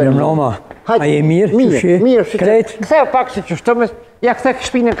 Hajde bëjmë. Mirë Roma. A je mirë? Mirë. Krejt? Ktheu pak si që shtëmës, ja kthek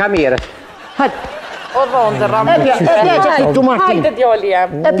shpinën kamerës. Hajde. O dhonë të ramë. Epja tu Martin. Hajde djoli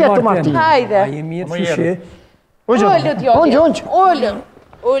jem. Epja tu Martin. Hajde. A je mirë? Qyshe? Ullë djoli. Ullë.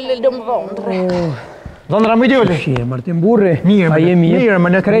 Ullë dëmë vondre. Dhondra më djoli. Qyshe, Martin Burri. Mirë, a je mirë? Mirë, më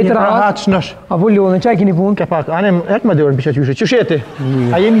në krejt rahat shnosh. A vullone, qaj kini punë? Ke pak, anë ek më djoli bisha qyshe. Qyshe ti?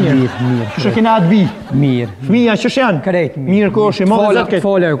 A je mirë? Mirë. Qyshe kina atë bi? Mirë. Fmija qyshe janë? Krejt mirë. Mirë koshi, modë zëtë këtë.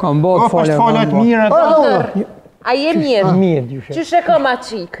 Folja ju kam bot, folja ju kam falet bot. mirë. A je mirë? Mirë, gjyshe. Qyshe ka ma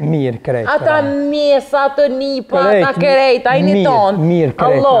qikë? Mirë, krejt. Ata mesa, të nipa, ata kerejt, a i një tonë. Mirë,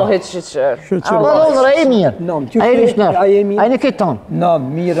 krejt. Allohit shqyqër. Dhondra, e mirë. A i rishnar. A i në këtë tonë. Na,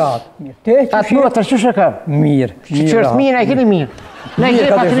 mirat. Te, Ta të mërë të qyshe kam. Mirë, Qërës mirë, e keni mirë. Ne i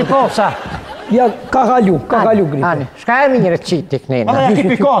pa keni posa. Ja, ka kalu gripe. Ani, shka e mirë të qitë të kënejnë. Ada ja ki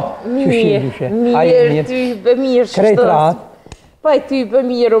pikat. Mirë, ty bë mirë Krejt shtë. rahat. Pa i ty bë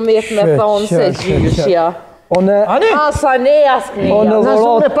mirë u met me thonë se gjyshja. Asa ne as kënija. Nësë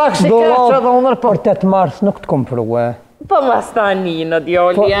me pak si kërë dhe unër Për 8 mars nuk të kom pruhe. Po mas tani në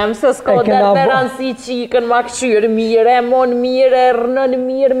djoli jem, se s'ka derderansi qikën ma këqyrë mirë, e mon mirë, e rënën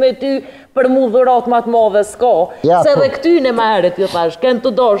mirë me ty për mu dhurat ma të modhe s'ka. Se dhe këty në meret, ju thash, kënë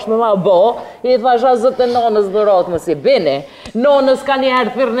të dosh me ma bo, i thash a zëtë nonës dhurat më si bini. Nonës ka një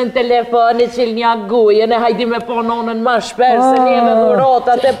herë thyrë në telefon, e qilë një agujën, e hajdi me po nonën ma shperë, se një me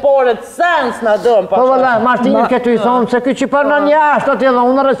dhuratat e poret sens në dëmë. Po vëlla, Martinit këtu i thonë, se këj që për në një ashtë atë edhe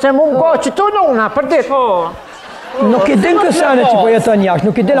unërë, se mu më që tu nona, për ditë. Nuk i din kësane që po jeton jashtë,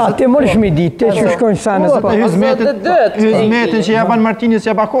 nuk i din atë më lëshmi ditë, te që shkojnë sane zë pa. Hizmetin që jaban Martinit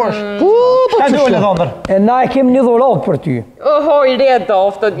që jabakosh. Shka dole, dhondër? E na e kem një dhurat për ty. Ohoj, rjetë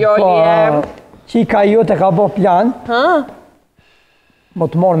oftë, djoli jem. Që i ka jo të ka bo plan, më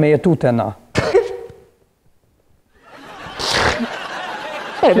të morë me jetu të na.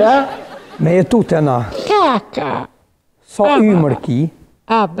 Me jetu të na. Sa ymër ki,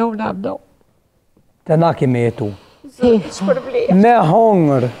 Abdo. të na kemi jetu. Shpërblet. Me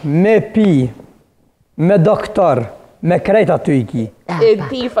hongër, me pi, me doktor, me krejt aty i ki. E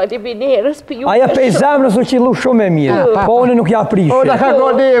di faliminderës për ju. Aja pej zemrës u qilu shumë e mirë, po unë nuk ja prishë. O, da ka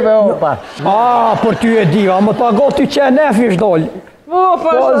godeve, opa. Për ty e di, a më të pago ty që e nefi është dollë.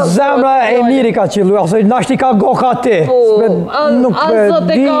 Po zemra e miri ka qilu, asë nashti ka go ka ti. Asot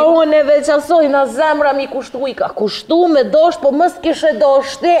e ka unë e veç asoj, na zemra mi kushtu i ka kushtu me dosh, po mës kishe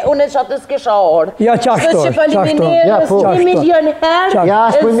dosh ti, unë e qatës kisha orë. Ja qashtu Se që faliminderës 1 milion herë,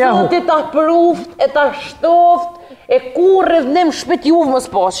 e sot e ta pruft, e ta shtoft, e kur rëvnim shpet juve më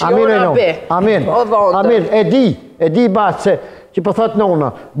s'posh, jo rabi. Amin, e di batë se, që po thot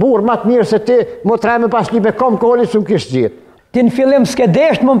nona, burë matë mirë se ti, më trajme pas një bekom kohëli së më kishë gjithë. Ti në fillim s'ke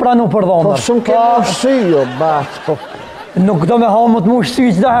desht më pranu për dhondër. Po shumë ke mëshë jo, batë, po. Nuk do me ha më të mu shësy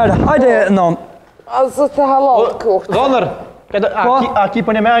që da herë. Hajde, non. A zot e halal kuhtë. Dhondër, a ki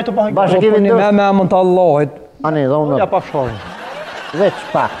për një me ajtu pa hajtë? Bashë kemi Një me amën të Allahit. Ani, dhonër, Ja pa fshorën. veç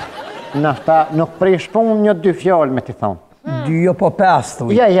pak. Nështë nuk prish pun 1-2 fjallë me ti thonë. 2 jo po 5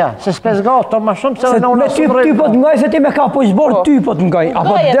 thuj. Ja, se s'pes gato ma shumë se Se në unë me ty po të ngaj, se ti me ka po zborë ty po të ngaj.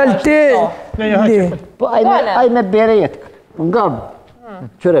 Apo del ti. Po aj me beret, ngëm,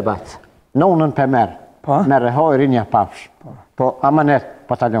 qyre batë, në unën për merë, merë e hojë rinja pafsh, po amanet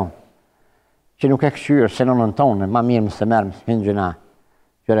patalion. që nuk e këshyrë se nënën tonë, ma mirë më se merë më hinë gjëna.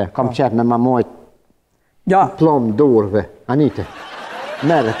 Qëre, kam qep me mamojt plomë dorëve, Anite.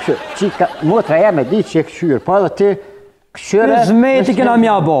 Merë, këshyrë, motra jeme di që e këshyrë, po edhe ti këshyre... Zmeti kena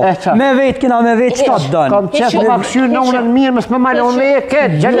mja bo, me vetë kena me vetë qka të dënë. Kam qep me këshyrë nënën mirë mësë me malon me e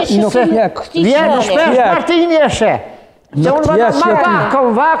këtë, gjëllë, vjenë shpesh partini e shë. Se unë vëna ma vakë, kom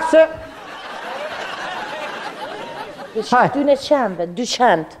vakë se... Ty në qenëve,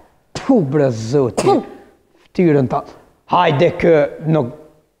 200. Tu bre zoti, ftyrën ta. Hajde kë, nuk...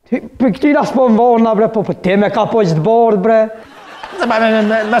 Për këtyra s'po më vorna bre, po te me ka po gjithë bordë bre.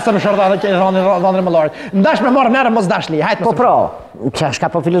 Me se më shërda dhe që e dhondre më lorë. Më dash me morë merë, mos dash li, hajtë më Po pro, që shka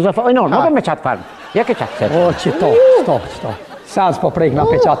po filozofë, oj nuk e me qatë farë, ja ke qatë sërë. O, që stop. Sans po prejkna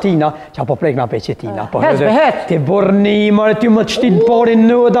pe qatina, që po prejkna pe qetina. Het. Ti burni, mërë, ty më të shtinë porin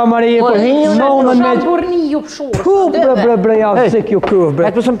në da mërë, po nonën me... Burni ju pëshurë. Ku bre, ja, se kjo këvë bre.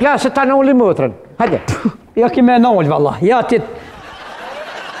 Hajtë pësëm plasë se ta në uli mëtërën, hajde. Ja ki me nëllë, valla, ja ti...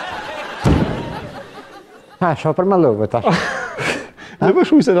 Ha, shë për më lëvë, tash. Dhe më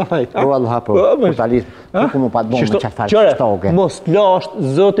shuj se në thajtë. O, Allah, po, ta lisë, ku më pa të bomë me qatë farë shtoge. Mos plasht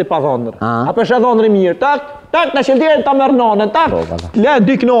zëti pa dhondrë. A për shë dhondrë mirë, tak, në shëldirën ta mërë nanën, tak. Le,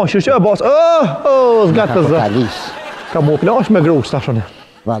 dy knoshë, që e basë, zgatë të zë. Ta lisë. Ka mu plasht me grusë, ta shone.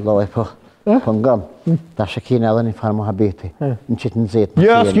 Valloj, po ngëm, ta shëkine edhe një farë muhabeti, në qitë në zetë.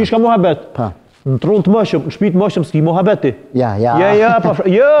 Ja, s'ki shka muhabet. Pa. Në trunë të mëshëm, në shpitë mëshëm, s'ki muhabeti. Ja,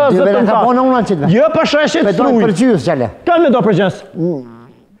 zëtën ta. Ja, pa shreshet Me dojnë për gjysë, gjale. Kanë me do për gjës.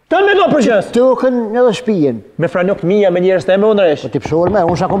 Kanë me do për gjës. Tukën edhe shpijen. Me franok mija, me njerës të e më unë resh. Po ti pëshorë me,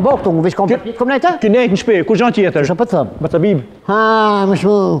 unë shakon bokë, unë vishë kom nejtë? Ti nejtë në shpi, ku gjanë tjetër? Shë për thëmë? Më të bibë. Ha,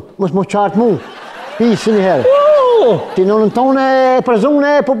 mos mu qartë mu. Pisi një herë. Ti nënën tonë e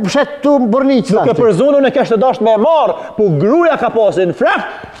përzune, po shetë të bërnicë. Nuk e përzune, unë e keshtë të dashtë me marë, po gruja ka pasin në frakt,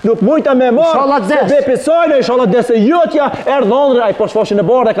 nuk mujta me marë. Shalat des. Se bepi sajnë, i shalat des e jëtja, erë dhondre, a i poshtfashin e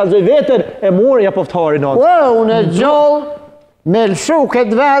barë, e kalzoj vetën, e murë, ja poftari në. Unë e gjollë, me lëshu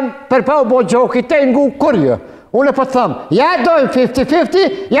këtë vend, për pa u bo gjoki te ngu kurjë. Unë e po të thëmë, ja dojmë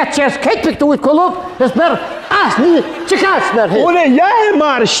 50-50, ja qesë këtë për këtu ujtë kolluk, e s'merë asë një, që ka s'merë hitë? Unë ja e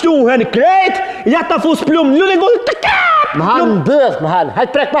marë shtuhen krejt, ja ta fus plumë, lullin vëllë të kapë! Më hanë në bëth, më hanë,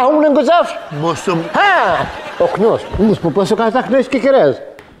 hajtë prek ma unë në ngëzafsh. Mosëm. Ha! O kënës, mësë po pësë ka ta kënës kikërez.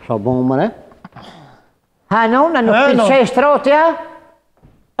 Sha bomë mëre? Ha nona, nuk të qeshtë rotja?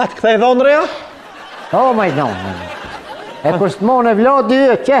 A të këthej dhondreja? O, maj nona. E kërst mon e vlo dy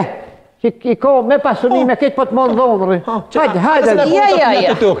e që? I ko me pasunim e këtë po të mon dhondri. Hajde.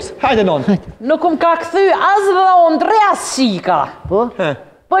 Hajde nonë. Nuk më ka këthy as dhondre as shika. Po?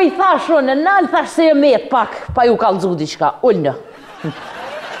 Po i thash unë, në nalë thash se e met pak, pa ju kalzu diqka. Ullë.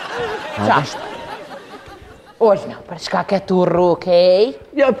 Qashtë. Ullë, për çka ketu rukej?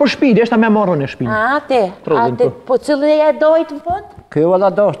 Ja, po shpidi, eshta me marrën e shpidi. Ate, po cilë e dojtë më pëtë? Kjo valla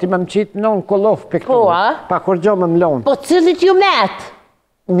doshti me më qitë non kolof për këtu. Po, a? Pa kur gjo me mlonë. Po cilët ju metë?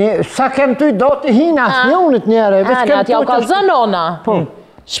 Sa kem ty do të hina asë një unit njere. A, në atja u kalzën ona? Po.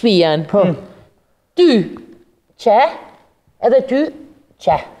 Shpijen? Po. Ty? Qe? Edhe ty?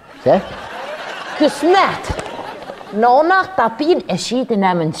 Qe? Se? Kësmet. Nona tapin e shitin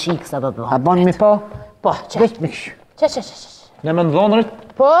e më në qikë sa do të dhëmë. A bon mi po? Po, qe? Vesh me këshë. Qe. Në me në dhondrit?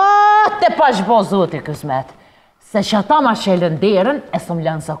 Po, te pa shbo zoti kësmet. Se që ata ma shelën derën, e së më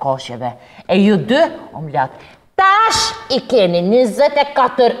lënë së koshjeve. E ju dy, o më latë. Tash i keni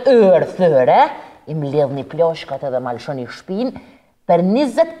 24 orë thëre, i më lidhë një ploshkat edhe malshon i shpin, për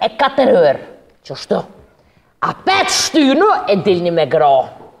 24 orë. Qështu? A petë shtynu e dilni me gra.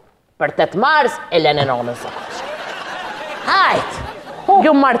 Për 8 mars e lene nonën së koshje. Hajtë!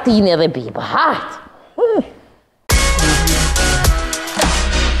 Ju Martini dhe Biba, hajtë!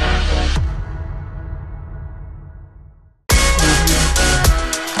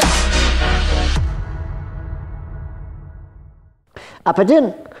 A për din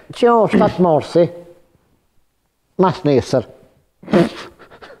që o 7 Marsi, mas nesër.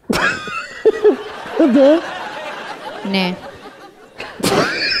 Dhe? Ne.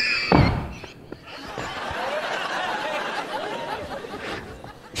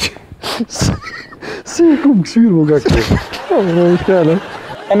 Si e ku më kësyrë më nga këtë?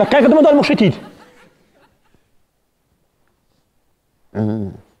 E me kaj këtë më dalë më shetit?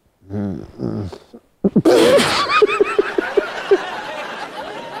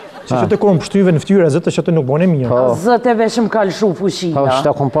 Që të kom pështyve në ftyre, zëtë që të nuk bone mirë. Zëtë e veshëm ka lëshu fushina. Po, që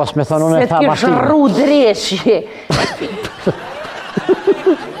të kom pas me thonë unë e tha bashkime. Se të kështë rru dreshje.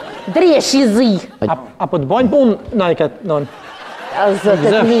 Dreshje zi. Apo të bajnë punë, na i këtë, nonë? A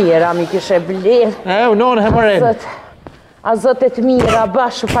zëtë të mira, mi kështë e blerë. Nonë, he më rejnë. A zëtë të mira,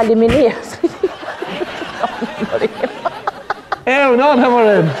 bashkë faliminirë. Unan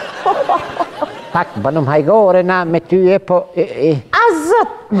hemorrhoid. Pak, banum hajgore na me ty e po... Azot!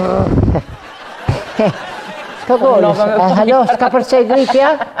 Ska gå, hallå, ska përsej gritja?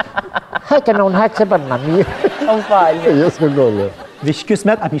 Hajtë në unë hajtë se bërë në mirë. Më falë. Jo s'ka golle. Vish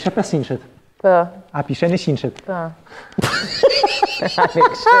kismet, a pishe 500 Po. A pishe 100 Po.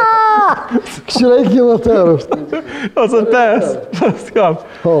 Këshira I kjo më tërë është. Ose 5. S'kam.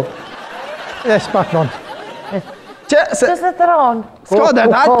 Po. E shpak non. Që se... Që se të ronë? S'ka dhe,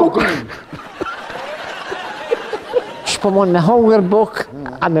 hajtë kuk. Shpo mon me hongër buk,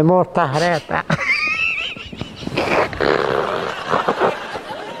 a me morë të hreta.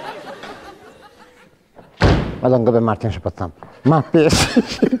 Vado në gëbe Martin që po të thamë. Ma pesë.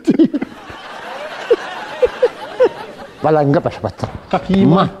 Valla në gëbe që po të thamë.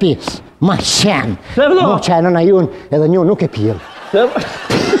 Ma pesë. Ma qenë. Mo qenë në junë edhe një nuk e pjellë.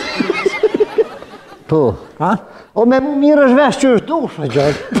 Po. Ha? O me mu mirë është vesh që është dushë,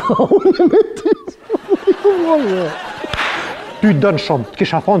 gjallë. Po, unë me ty. Ty dënë shumë, të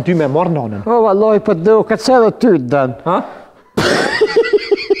kisha thonë ty me marrë nanën. O, valloj, po do, këtë se edhe ty të dënë. Ha?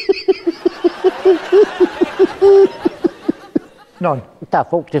 Non. Ta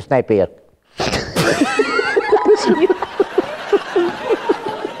fuk që snajper.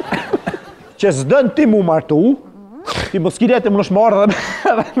 Që s'dën ti mu martu, ti mos kire të më nësh marrë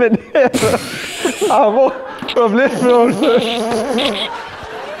dhe me njërë. A mo, probleme është.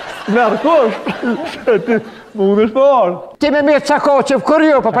 Me arkosh, që ti mu nësh marrë. Ti me mirë qako që kur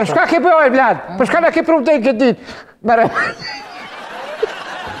jo, për shka ke bëjë, blad? Për shka me ke prumë të I këtë ditë? Mere.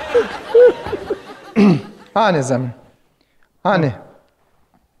 Ani zemë. Ani.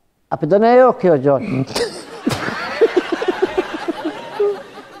 A për dëne jo kjo gjotë?